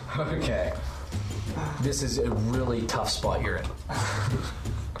 Okay. This is a really tough spot you're in.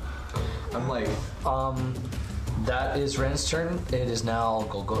 I'm like, That is Ren's turn. It is now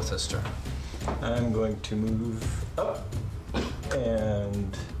Golgotha's turn. I'm going to move up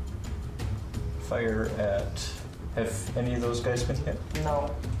and fire at Have any of those guys been hit?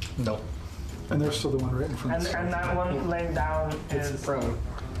 No. No. And there's still the one right in front And, of us. and that one laying down is Prone.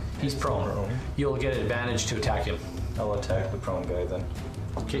 He's prone. You'll get advantage to attack him. I'll attack the prone guy then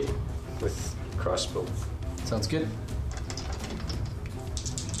Okay. with crossbow. Sounds good.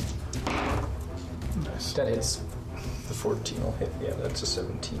 Nice. That hits. The 14 will hit. Yeah, that's a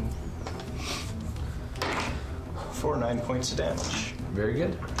 17. For 9 points of damage. Very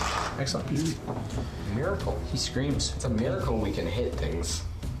good. Excellent. Miracle. He screams. It's a miracle we can hit things.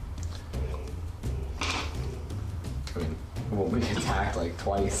 I mean, we'll be attacked like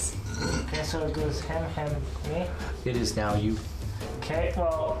twice. okay. So it goes him, me. It is now you. Okay.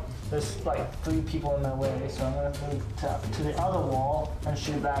 Well, there's like 3 people in my way, so I'm gonna move to the other wall and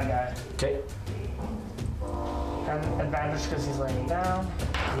shoot that guy. Okay. And advantage because he's laying down.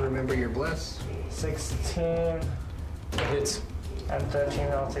 Remember your bless. 16 That hits. and 13.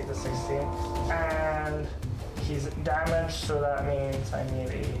 I'll take the 16. And he's damaged, so that means I need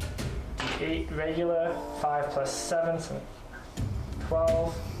a 8 regular, 5 plus 7, so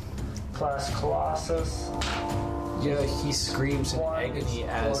 12 plus Colossus. Yeah, he screams in One. agony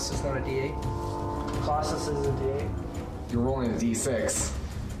as It's not a D8. Colossus is a D8. You're rolling a d6.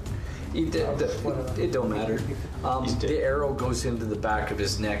 it don't matter. He's dead. The arrow goes into the back of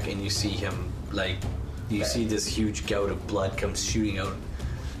his neck, and you see him you see this huge gout of blood comes shooting out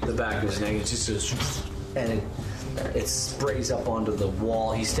the back of his neck. It just goes, and it sprays up onto the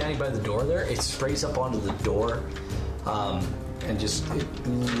wall. He's standing by the door there. It sprays up onto the door, and just it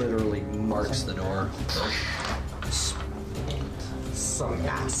literally marks the door. Some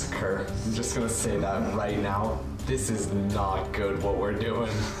massacre. I'm just gonna say that right now. This is not good what we're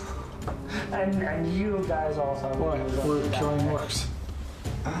doing. And you guys also. Why? We're killing orcs.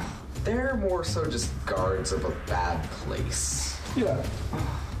 They're more so just guards of a bad place. Yeah.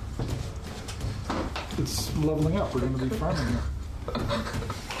 It's leveling up. We're going to be farming here.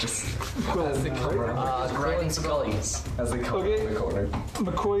 Just Well, as they come right? around, Quill and Scully. as they come Okay. around the corner.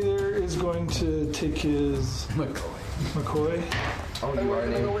 McCoy there is going to take his McCoy. Oh, you are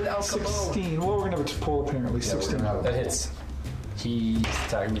Go with Al Capone. 16. Well, we're going to have a pull apparently. Yeah, we're 16 gonna have That hits. He's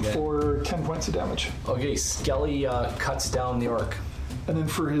attacking again. for 10 points of damage. Okay, Skelly cuts down the orc. And then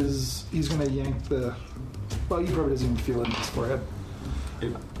for his, he's going to yank the. Well, he probably doesn't even feel it in his forehead.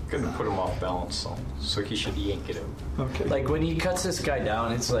 It couldn't put him off balance, so he should yank it out. Okay. Like when he cuts this guy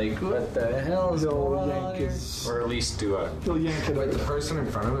down, it's like, what the hell is he'll going on yank here? his. Or at least do a... He'll yank it Wait, the out. person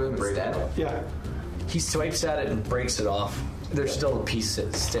in front of him is dead? Yeah. He swipes at it and breaks it off. There's still a piece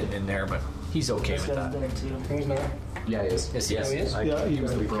sitting in there, but he's okay This with guy's that. dead too. He's not. Yeah, he is. Yes, he is. Oh, he is? Yeah, he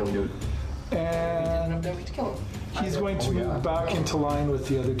was the prone dude. And Don't get to kill him. he's going to move back into line with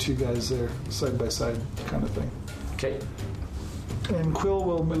the other 2 guys there, side by side kind of thing. Okay. And Quill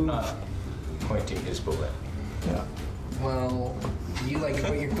will move. Not pointing his bullet. Yeah. Well, you like to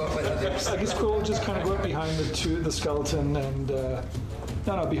put your foot with others. I guess Quill will just kind of go up behind the skeleton and.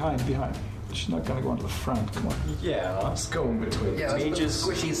 No, behind. She's not going to go into the front. Come on. Yeah, Let's go in between. Yeah, let's put the Mages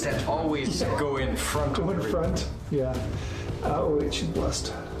squishy stand. always go in front Go of in everyone. front. Yeah. Oh, wait, she's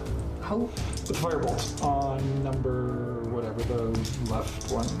blessed. How? With firebolt on number whatever the left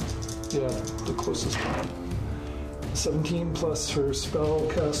one. Yeah, the closest one. 17 plus her spell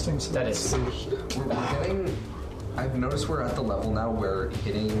casting. So That that's is. We're getting. I've noticed we're at the level now where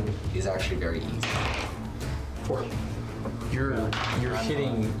hitting is actually very easy. 4. You're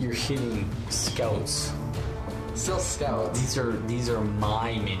hitting scouts. Still scouts. These are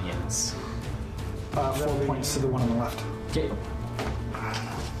my minions. 4 points to the one on the left. Okay.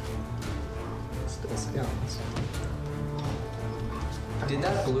 Still scouts. Did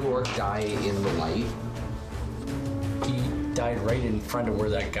that blue orc die in the light? He died right in front of where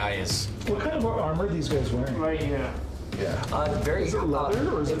that guy is. What kind of armor are these guys wearing? Right here. Yeah. Very. Is it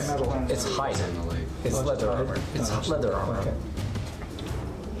leather or is it it's, metal? It's hide. In the light. It's Oh, leather hide? armor. It's Oh, leather armor. Okay.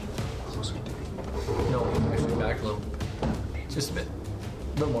 No, actually back a little. Just a bit.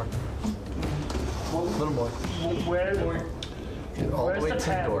 A little more. A little more. Where? All the Where's way the to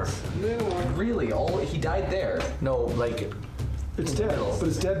the door. pants? Really? He died there. No, like It's dead, but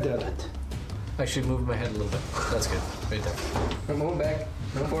it's dead. I should move my head a little bit. That's good. Right there. I'm moving back.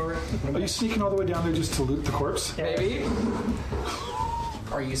 Move forward. Are you sneaking all the way down there just to loot the corpse? Maybe.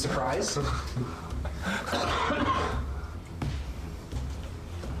 Are you surprised?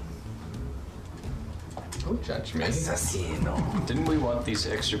 Don't judge me. Didn't we want these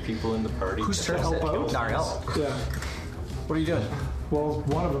extra people in the party? Whose To turn is help it? out? Nariel. Yeah. What are you doing? Well,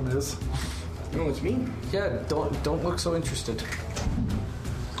 one of them is. No, it's me. Yeah, don't look so interested.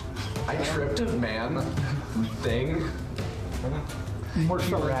 I tripped a man thing. More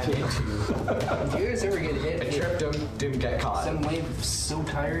fell ran into. into. Do you guys ever get hit? I tripped him, didn't get caught. Some wave, so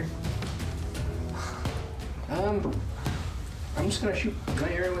tired. I'm just gonna shoot my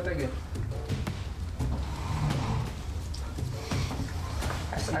arrow with that gun.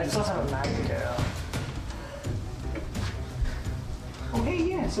 I still have a magic arrow. Oh, hey,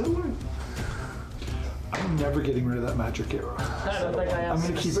 yeah, so do I. I'm never getting rid of that magic arrow. I don't think I have. I'm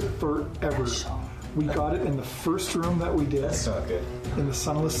going to keep it forever. We got it in the first room that we did That's not good. in the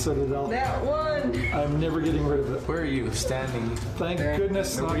Sunless Citadel. That one! I'm never getting rid of it. Where are you standing? Thank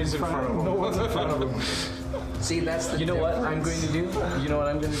goodness Nobody's in front of him. No one's in front of him. See, that's the You know what I'm difference. going to do? You know what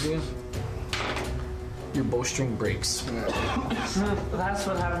I'm going to do? Your bowstring breaks. That's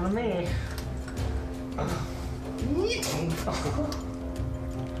what happened to me.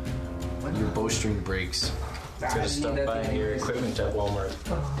 Your bowstring breaks. I Gotta need stop that buying thing your anyways. equipment at Walmart.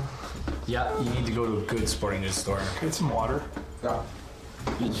 Yeah, you need to go to a good sporting goods store. Get some water. Yeah.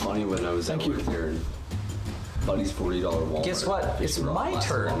 It's funny when I was at work there and Buddy's $40 Walmart. Guess what? It's fixture my lasted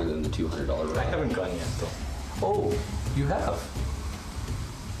turn. Longer than the $200 I haven't gone yet, though. Oh, you have.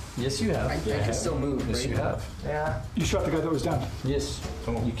 Yes, you have. I can still move, Yes, right? you have. Yeah. You shot the guy that was down. Yes,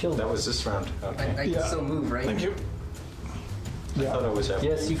 you killed That him. was this round. Okay. I can still move, right? Thank you. I thought it was every.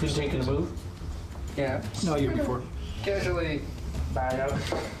 Yes, you can take a move. Yeah. No, you before. Casually. Bag out.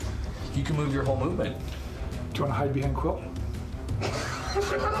 You can move your whole movement. Do you want to hide behind Quill?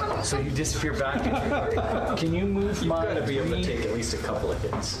 So you disappear back. Can you move You've my got to be able to three- take at least a couple of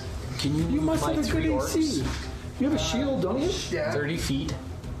hits. Can you move You must my have a three good orcs AC. You have a shield, don't you? Yeah. 30 feet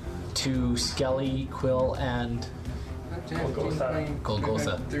to Skelly, Quill, and Golgotha.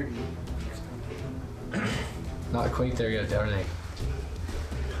 Golgotha. 30. not quite there yet, are they?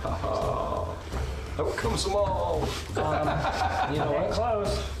 Out comes them all. You know Getting what?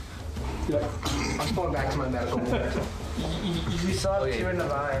 close. Yeah. I'm going back to my medical ward. You still have Okay. 2 in the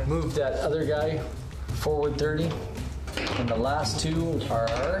vine. Move that other guy forward 30, and the last 2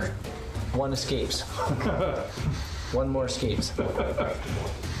 are one escapes. One more escapes.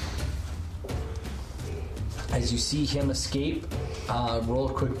 As you see him escape, roll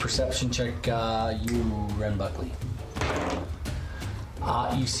a quick perception check. You, Ren Buckley.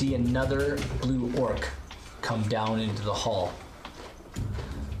 You see another blue orc come down into the hall.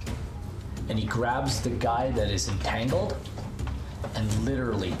 And he grabs the guy that is entangled and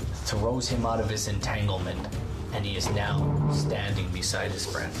literally throws him out of his entanglement. And he is now standing beside his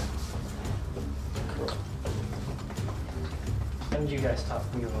friend. And you guys talk.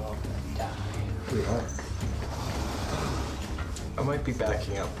 We will all die. I might be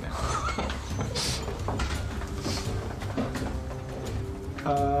backing up now.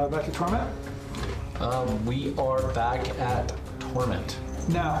 Back to Torment. We are back at Torment.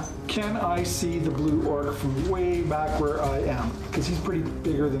 Now, can I see the blue orc from way back where I am? Because he's pretty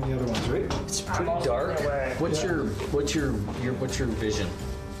bigger than the other ones, right? It's pretty also dark. looking away. What's Yeah. what's your vision?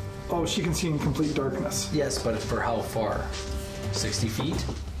 Oh, she can see in complete darkness. Yes, but for how far? 60 feet?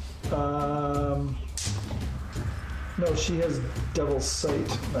 No, she has Devil's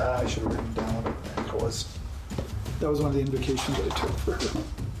Sight. I should have written down what I think it was. That was one of the invocations that I took for her.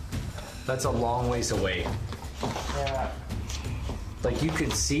 That's a long ways away. Yeah. Like you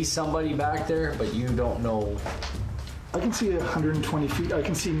could see somebody back there, but you don't know. I can see 120 feet. I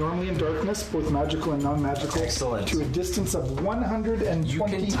can see normally in darkness, both magical and non-magical, Excellent. to a distance of 120. You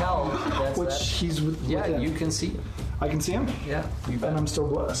can tell that's which that. he's Yeah, within. you can see. I can see him, Yeah, you and bet. I'm still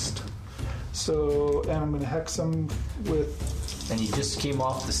blessed. So, and I'm going to hex him with, And he just came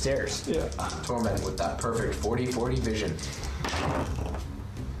off the stairs. yeah, Torment with that perfect 40-40 vision.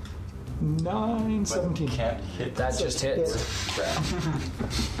 9, 17. Can't hit That just hits.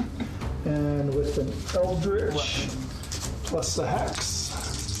 And with an Eldritch plus the hex.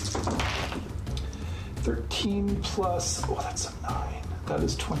 13 plus, oh, that's a 9. That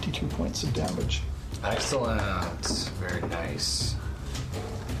is 22 points of damage. Excellent. Very nice.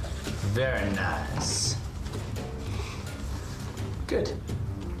 Very nice. Good.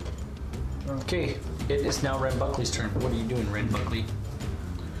 Okay, it is now Ren Buckley's turn. What are you doing, Ren Buckley?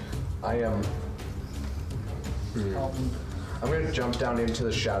 I am. I'm gonna jump down into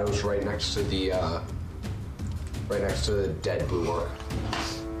the shadows right next to the dead blue orc.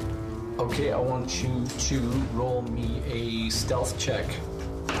 Okay, I want you to roll me a stealth check.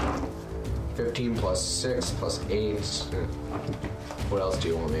 15 plus 6 plus 8. What else do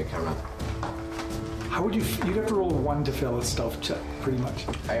you want me to count up? How would you, you'd have to roll a 1 to fail a stealth check, pretty much.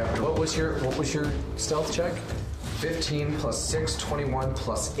 I have to What was your stealth check? 15 plus 6, 21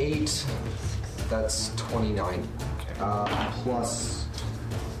 plus 8. That's 29. Plus.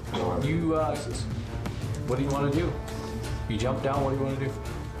 You what do you want to do? You jump down. What do you want to do?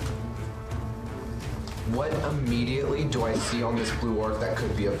 What immediately do I see on this blue orc that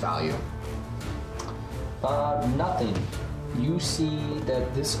could be of value? Nothing. You see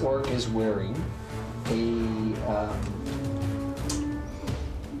that this orc is wearing a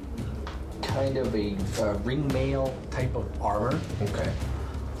kind of a ringmail type of armor. Okay.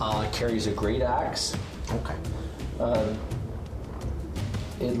 Carries a great axe. Okay.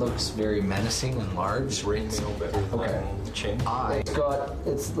 It looks very menacing and large. Ringmail better Okay. than chain. It's got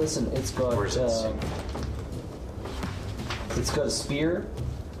Where's it? it's got a spear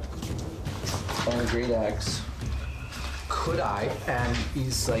and a great axe. Could I? And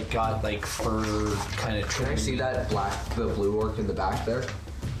he's like got like fur kind of Can I see that the blue orc in the back there?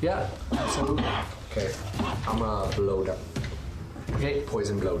 Yeah, absolutely. Okay. I'm a blow dart. Okay.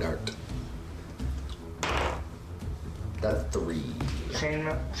 Poison blow dart. That's 3.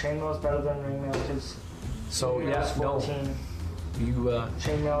 Chainmail is better than ringmail because So ringmail yeah, is no, 14. you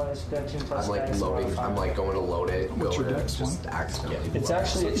Chainmail is 13 plus I'm like dex, loading. modifier. I'm like going to load it. What's your going to dex just one? accidentally. it's blow it.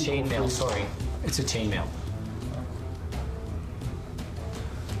 actually a chainmail. Sorry, it's a chainmail.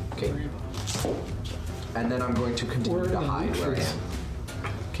 Okay. And then I'm going to continue Where to are the hide where I nutrients? am.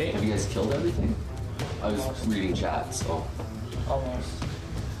 Okay. Have you guys killed everything? I was reading chat, so. Almost.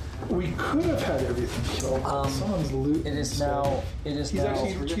 We could have had everything killed. Someone's loot. It is now. It is He's now.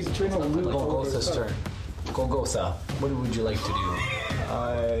 actually he's trying to loot all Golgotha's this turn. stuff. Golgotha, what would you like to do?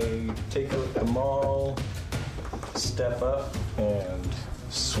 I take out the maul, step up, and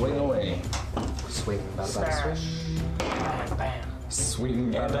Swing away. Swing. Bada, bada, Smash. swing. Bam, bam.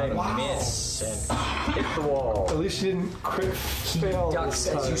 Swing. and bada, I bada. miss and hit the wall. At least you didn't crit He fail. ducks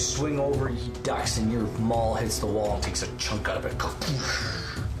this as you time. swing over. He ducks, and your maul hits the wall and takes a chunk out of it.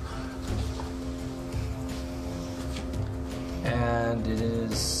 And it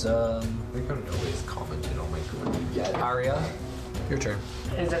is I think nobody's commented on my group. Arya. Your turn.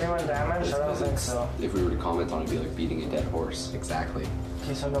 Is anyone damaged? I don't think so. If we were to comment on it, it'd be like beating a dead horse. Exactly.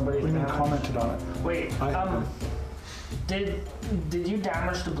 Okay, so nobody's We didn't damaged. commented on it. Wait, did you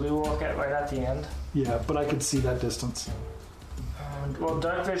damage the blue orc right at the end? Yeah, but I could see that distance. Well,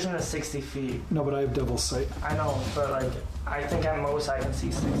 dark vision is 60 feet. No, but I have devil's sight. I know, but like, I think at most I can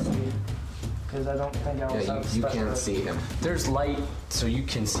see 60 feet. Because I don't think I was Yeah, you can't see him. There's light, so you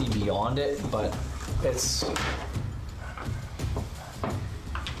can see beyond it, but it's.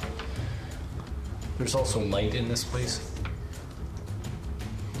 There's also light in this place.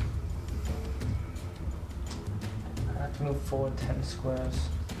 I have to move forward 10 squares.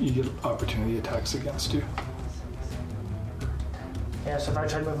 You get opportunity attacks against you. Yeah, so if I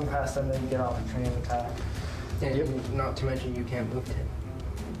try moving past them, then you get opportunity attack. And not to mention you can't move 10.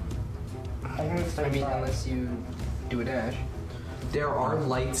 I can move 35. I mean, unless you do a dash. There are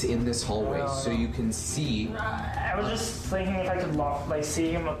lights in this hallway, so you can see. I was just thinking if I could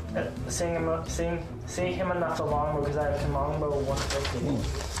see him enough to longbow because I can longbow 150.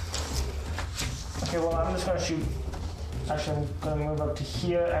 Okay, well I'm just gonna shoot. Actually, I'm gonna move up to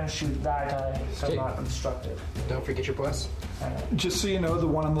here and shoot that guy so I'm not obstructed. Don't forget your plus. Just so you know, the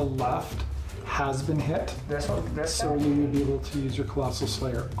one on the left has been hit, This one, this so guy. you will be able to use your Colossal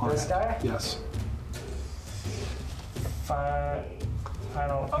Slayer on This it. guy? Yes. Fine. I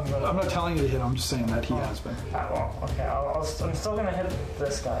don't. I'm gonna. I'm not telling you to hit, I'm just saying that he has been. Well, okay. I'm still gonna hit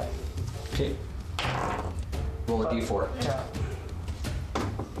this guy. Okay. Roll a d4. Yeah.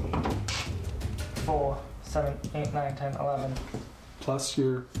 4, 7, 8, 9, 10, 11. Plus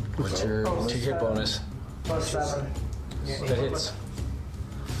your... What's your hit bonus? Plus 7. That hits.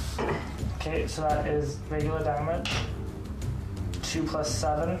 Okay, so that is regular damage. 2 plus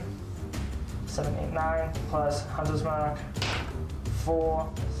 7. 7, 8, 9. Plus Hunter's Mark. 4.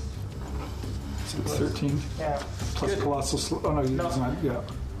 So it's 13. Yeah. Plus Colossal Slayer. Oh no, he's not. Yeah.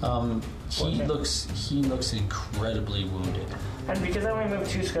 He looks incredibly wounded. And because I only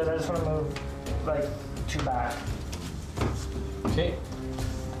moved 2 squares, I just want to move, 2 back. Okay.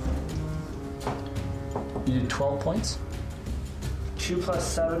 You did 12 points? 2 plus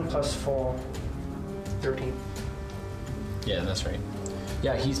 7 plus 4. 13. Yeah, that's right.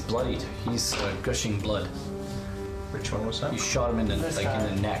 Yeah, he's bloodied. He's gushing blood. Which one was that? You shot him in the This in guy.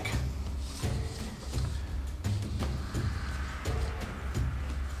 the neck.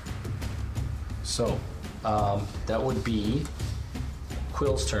 So, that would be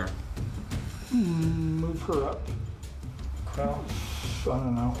Quill's turn. Move her up. Well, I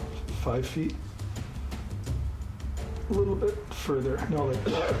don't know, 5 feet. A little bit further. No,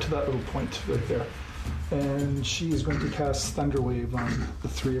 up to that little point right there. And she is going to cast Thunder Wave on the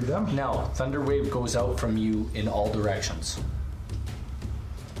 3 of them. Now, Thunder Wave goes out from you in all directions.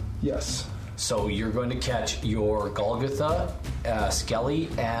 Yes. So you're going to catch your Golgotha, Skelly,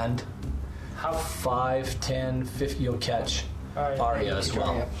 and 5, 10, 50. You'll catch Arya as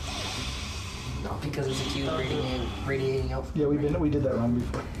well. Not because it's a cube radiating out. Yeah, we did that one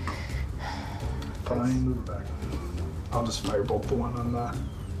before. Fine, move it back. I'll just firebolt the one on the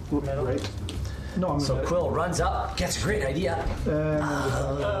right. No, I'm So gonna. Quill runs up, gets a great idea.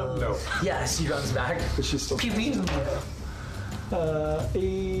 No. Yes, he runs back. But she's still. Pew, pew.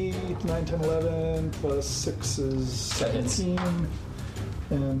 8, 9, 10, 11 plus 6 is 17.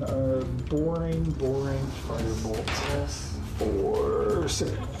 And our boring firebolt for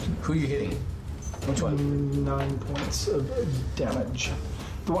 6. Who are you hitting? Which one? 9 points of damage.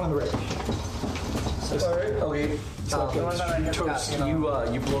 The one on the right. Alright, okay. Toast.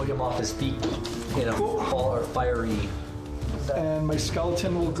 You blow him off his feet in a ball or fiery. And my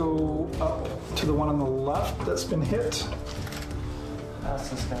skeleton will go up to the one on the left that's been hit. That's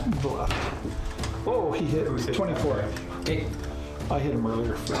this guy. The left. Oh, he hit 24. Okay. I hit him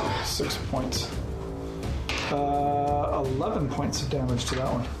earlier for 6 points. 11 points of damage to that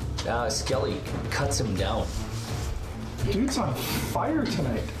one. Skelly cuts him down. Dude's on fire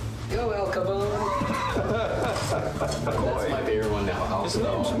tonight. Go, El Cabone. That's my favorite one now. His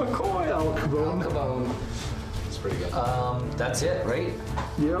name's McCoy Al El Cabone. Cabone. It's pretty good. That's it, right?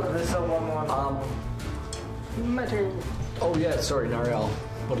 Yep. There's still one more. My turn. Oh yeah, sorry, Nariel.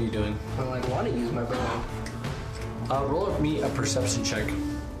 What are you doing? Well, I want to use my bow. Roll with me a perception check.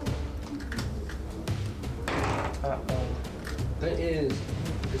 That is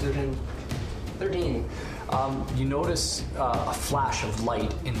 13. You notice a flash of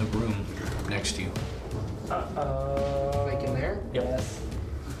light in the room next to you. Like in there? Yep. Yes.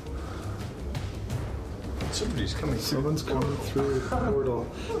 Somebody's coming through. Someone's coming through the portal.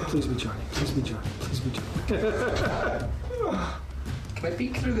 Please be Johnny. Please be Johnny. Please be Johnny. Can I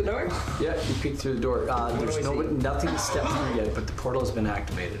peek through the door? Yeah, you peek through the door. There's do I see? nothing stepped through yet, but the portal has been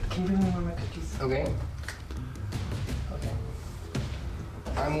activated. Can you bring me one of my cookies? Okay.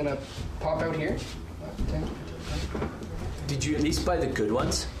 I'm gonna pop out here. 10. Did you at least buy the good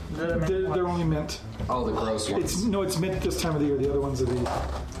ones? They're only mint. Oh, the gross ones. It's mint this time of the year. The other ones are the.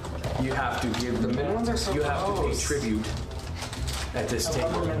 You have to give the mint ones are so You have to pay gross. tribute at this I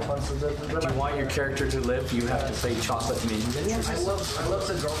love the table. mint ones, so If you want your character to live, you have to play chocolate mint. I love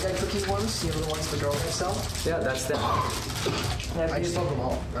the girl guy cookie ones. You know the ones the girl guys sell? Yeah, that's them. I just love them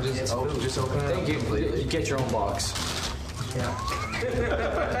all. Just open it. Thank you. You get your own box. Yeah.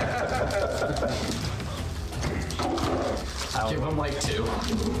 Give them like 2.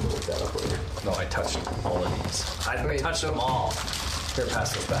 No, I touched all of these. I Wait, touched so- them all. Here,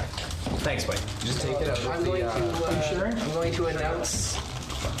 pass those back. Thanks, Mike. Just take it out I'm of going the. I'm going to announce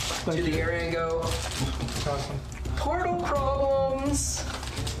to the area and go portal problems.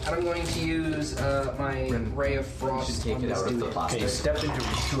 And I'm going to use my Ray of Frost. Just take on it this out of dude. the Okay, plastic. step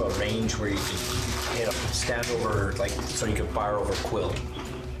into a range where you can hit him. Stand over, like, so you can fire over Quill.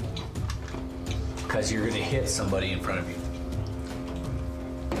 Because you're going to hit somebody in front of you.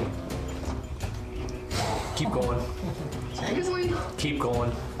 Keep going. Seriously? Keep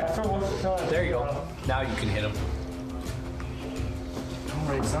going. After one, There you go. Now you can hit him.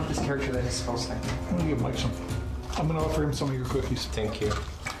 Alright, it's not this character that is supposed to. I'm gonna give Mike some. I'm gonna offer him some of your cookies. Thank you.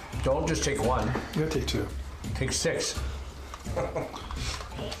 Don't just take one. You gotta take 2. Take 6.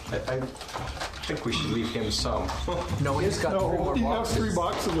 I think we should leave him some. No, he's got 3 more you have boxes. 3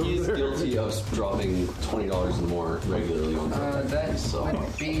 boxes He over is there. guilty of dropping $20 and more regularly on That so.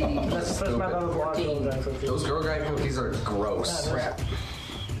 would be That's my little block 14. of cookies. Those Girl Guide cookies are gross. Crap.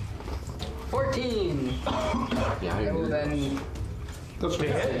 14. Yeah, I I will then. That's They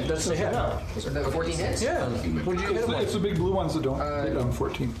hit. That's the hit. So the 14 hits? Yeah. Would you hit him It's with? the big blue ones that don't hit on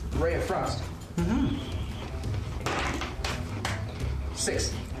 14. Ray of Frost.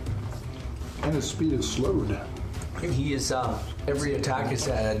 6. And his speed is slowed. He is, every attack is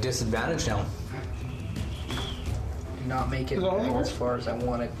at a disadvantage now. Did not make it Is that all? as far as I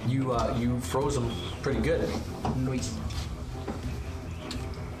wanted. You froze him pretty good. Noise.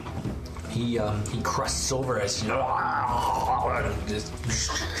 He crusts over as just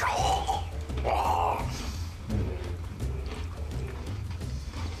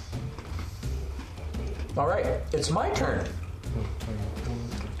all right, it's my turn.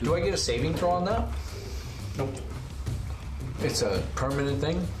 Do I get a saving throw on that? Nope. It's a permanent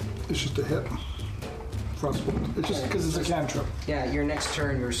thing. It's just a hit. Frostbolt. It's just because it's a cantrip. Yeah, your next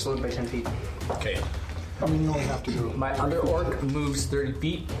turn, you're slowed by 10 feet. Okay. I mean, you only have to do My other orc moves 30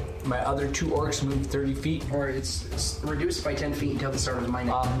 feet. My other 2 orcs move 30 feet. Or it's reduced by 10 feet until the start of my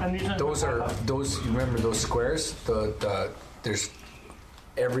next. And you just Those are those. You remember those squares? There's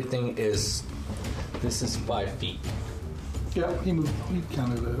everything is. This is 5 feet. Yeah, he moved. He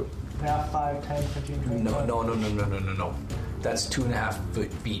counted it out. Yeah, 5, 10, 15, 20. No. That's 2.5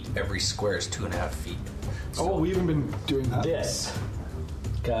 feet. Every square is 2.5 feet. Oh, we haven't been doing that. This,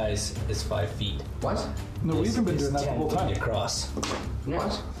 guys, is 5 feet. What? No, we This haven't been is doing that the 10 whole feet time. across.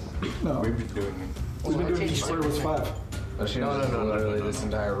 What? No, We've been doing we've been doing each square was 5. No, literally this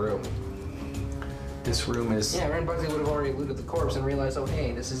entire room. This room is. Yeah, Ren Buckley would have already looted the corpse and realized, oh,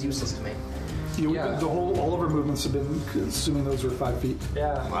 hey, this is useless to me. Yeah, the whole, all of our movements have been assuming those were 5 feet.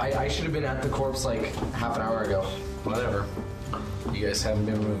 Yeah. I should have been at the corpse like half an hour ago. Whatever. You guys haven't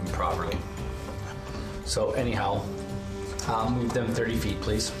been moving properly. So anyhow, move them 30 feet,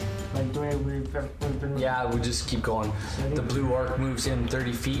 please. Like the way we've been. Yeah, we'll just keep going. The blue orc moves in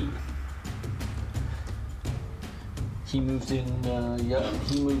 30 feet. He moves in.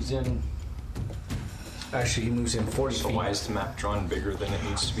 He moves in. Actually, he moves in 40 So feet. why is the map drawn bigger than it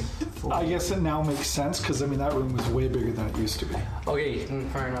needs to be? I guess it now makes sense because I mean that room was way bigger than it used to be. Okay.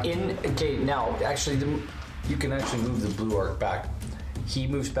 Fair enough. Okay. Now, actually, you can actually move the blue orc back. He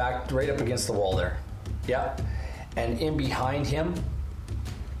moves back right up against the wall there. Yeah. And in behind him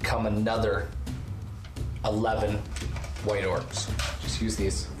come another 11 white orcs. Just use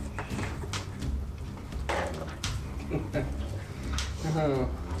these.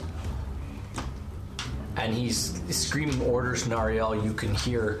 And he's screaming orders, Nariel. You can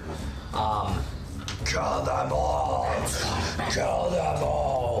hear, kill them all! Kill them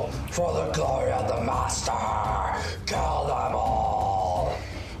all! For the glory of the Master! Kill them all!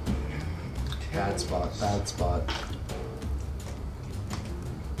 Bad spot. Bad spot.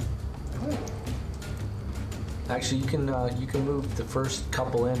 Actually, you can move the first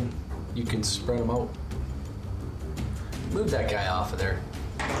couple in. You can spread them out. Move that guy off of there.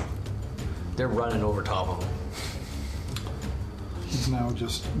 They're running over top of him. He's now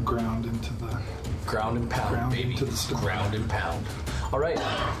just ground into the. Ground and pound, Ground baby. into the stone. Ground and pound. All right.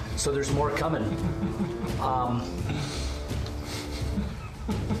 So there's more coming.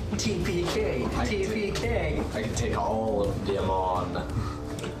 TPK. TPK. I can take all of them on.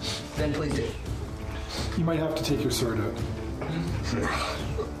 Then please do. You might have to take your sword out.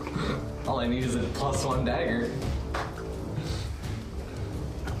 All I need is a +1 dagger.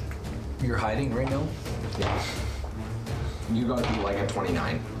 You're hiding right now? Yeah. You gotta be like a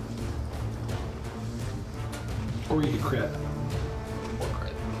 29. Or you could crit. Or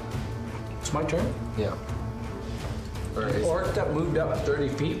crit. It's my turn. Yeah. Or is Orc that moved up 30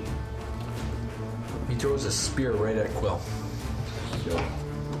 feet. He throws a spear right at Quill.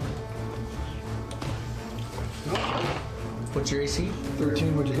 What's your AC?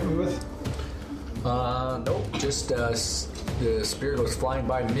 13, what'd you hit me with? Nope. Just the spear goes flying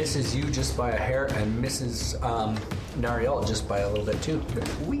by, misses you just by a hair, and misses Nariel just by a little bit too.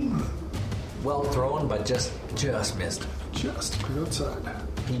 Whee! Well thrown, but just missed. Just put outside.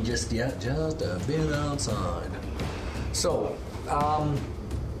 He just a bit outside. So,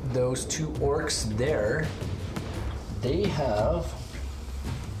 those two orcs there, they have.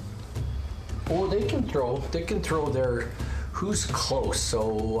 Oh, they can throw their. Who's close?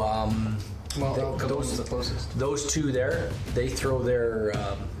 So, Well, those are the closest. those two there, they throw their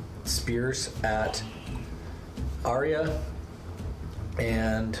spears at Arya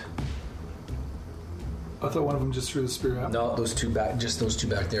and. I thought one of them just threw the spear out. No, those two back, just those two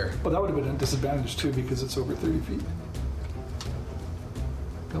back there. But that would have been a disadvantage too because it's over 30 feet.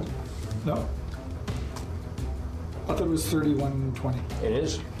 Nope. No? I thought it was 31, 20. It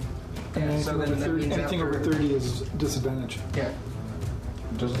is. And anything, so then over, that 30, means anything after- over 30 is disadvantage. Yeah,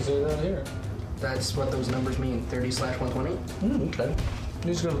 It doesn't say that here. that's what those numbers mean. 30/120. Okay.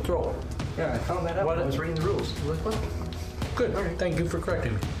 He's gonna throw. Yeah, I found that out when I was reading the rules. I was like, what? Good. Thank you for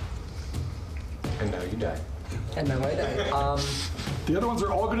correcting me. And now you die. And now I die. The other ones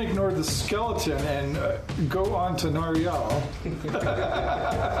are all going to ignore the skeleton and go on to Nariel.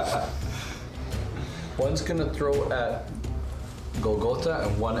 One's gonna throw at Golgotha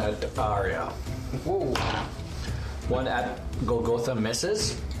and one at Arya. Whoa. One at Golgotha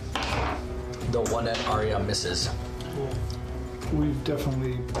misses. The one at Arya misses. We've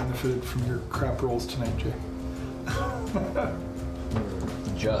definitely benefited from your crap rolls tonight, Jay.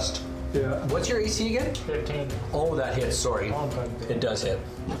 Just. Yeah. What's your AC again? 15. Oh, that hits. Sorry. Oh, good. It does hit.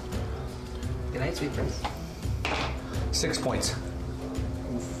 Good night, sweet prince. 6 points.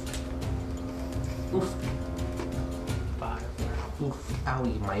 5.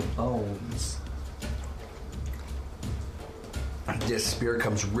 Owie, my bones. This spear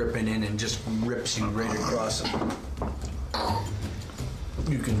comes ripping in and just rips you right across.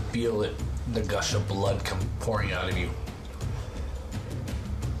 You can feel it, the gush of blood come pouring out of you.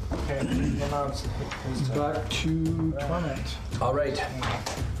 Okay, well now it's who's turn? Back to Torment. All right.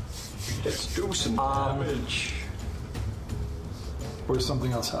 Let's do some damage. Or is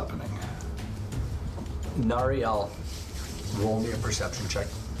something else happening? Nariel, roll me a perception check.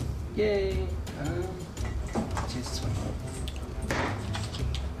 Yay. Just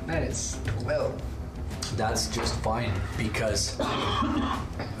that is 12. That's just fine because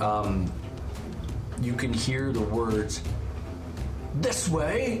you can hear the words, this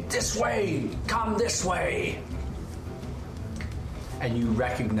way, come this way. And you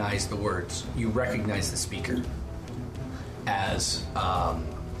recognize the words. You recognize the speaker as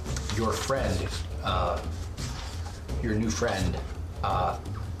your friend, your new friend,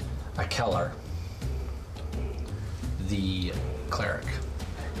 Akeller, the cleric.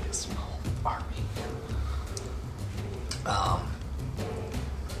 Small army.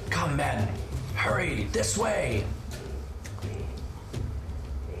 Come, men, hurry this way.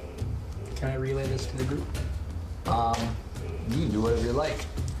 Can I relay this to the group? You can do whatever you like.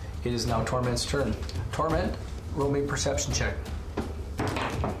 It is now Torment's turn. Torment, roll me a perception check.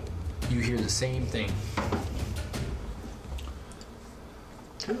 You hear the same thing.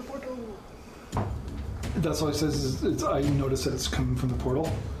 To the portal. That's all it says. I notice that it's coming from the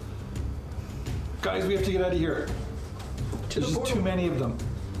portal. Guys, we have to get out of here. There's just too many of them.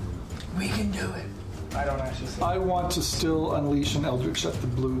 We can do it. I don't actually see. I want to still unleash an Eldritch at the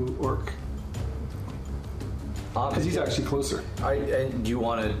blue orc. Because he's actually closer. And do you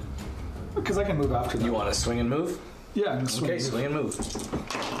want to? Because I can move after that. You want to swing and move? Yeah, I'm gonna swing. Okay, swing and move.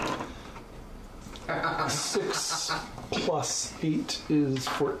 6 plus 8 is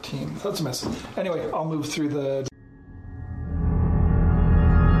 14. That's a miss. Anyway, I'll move through the...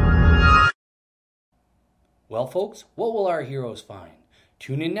 Well, folks, what will our heroes find?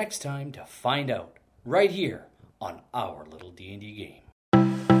 Tune in next time to find out, right here on our little D&D game.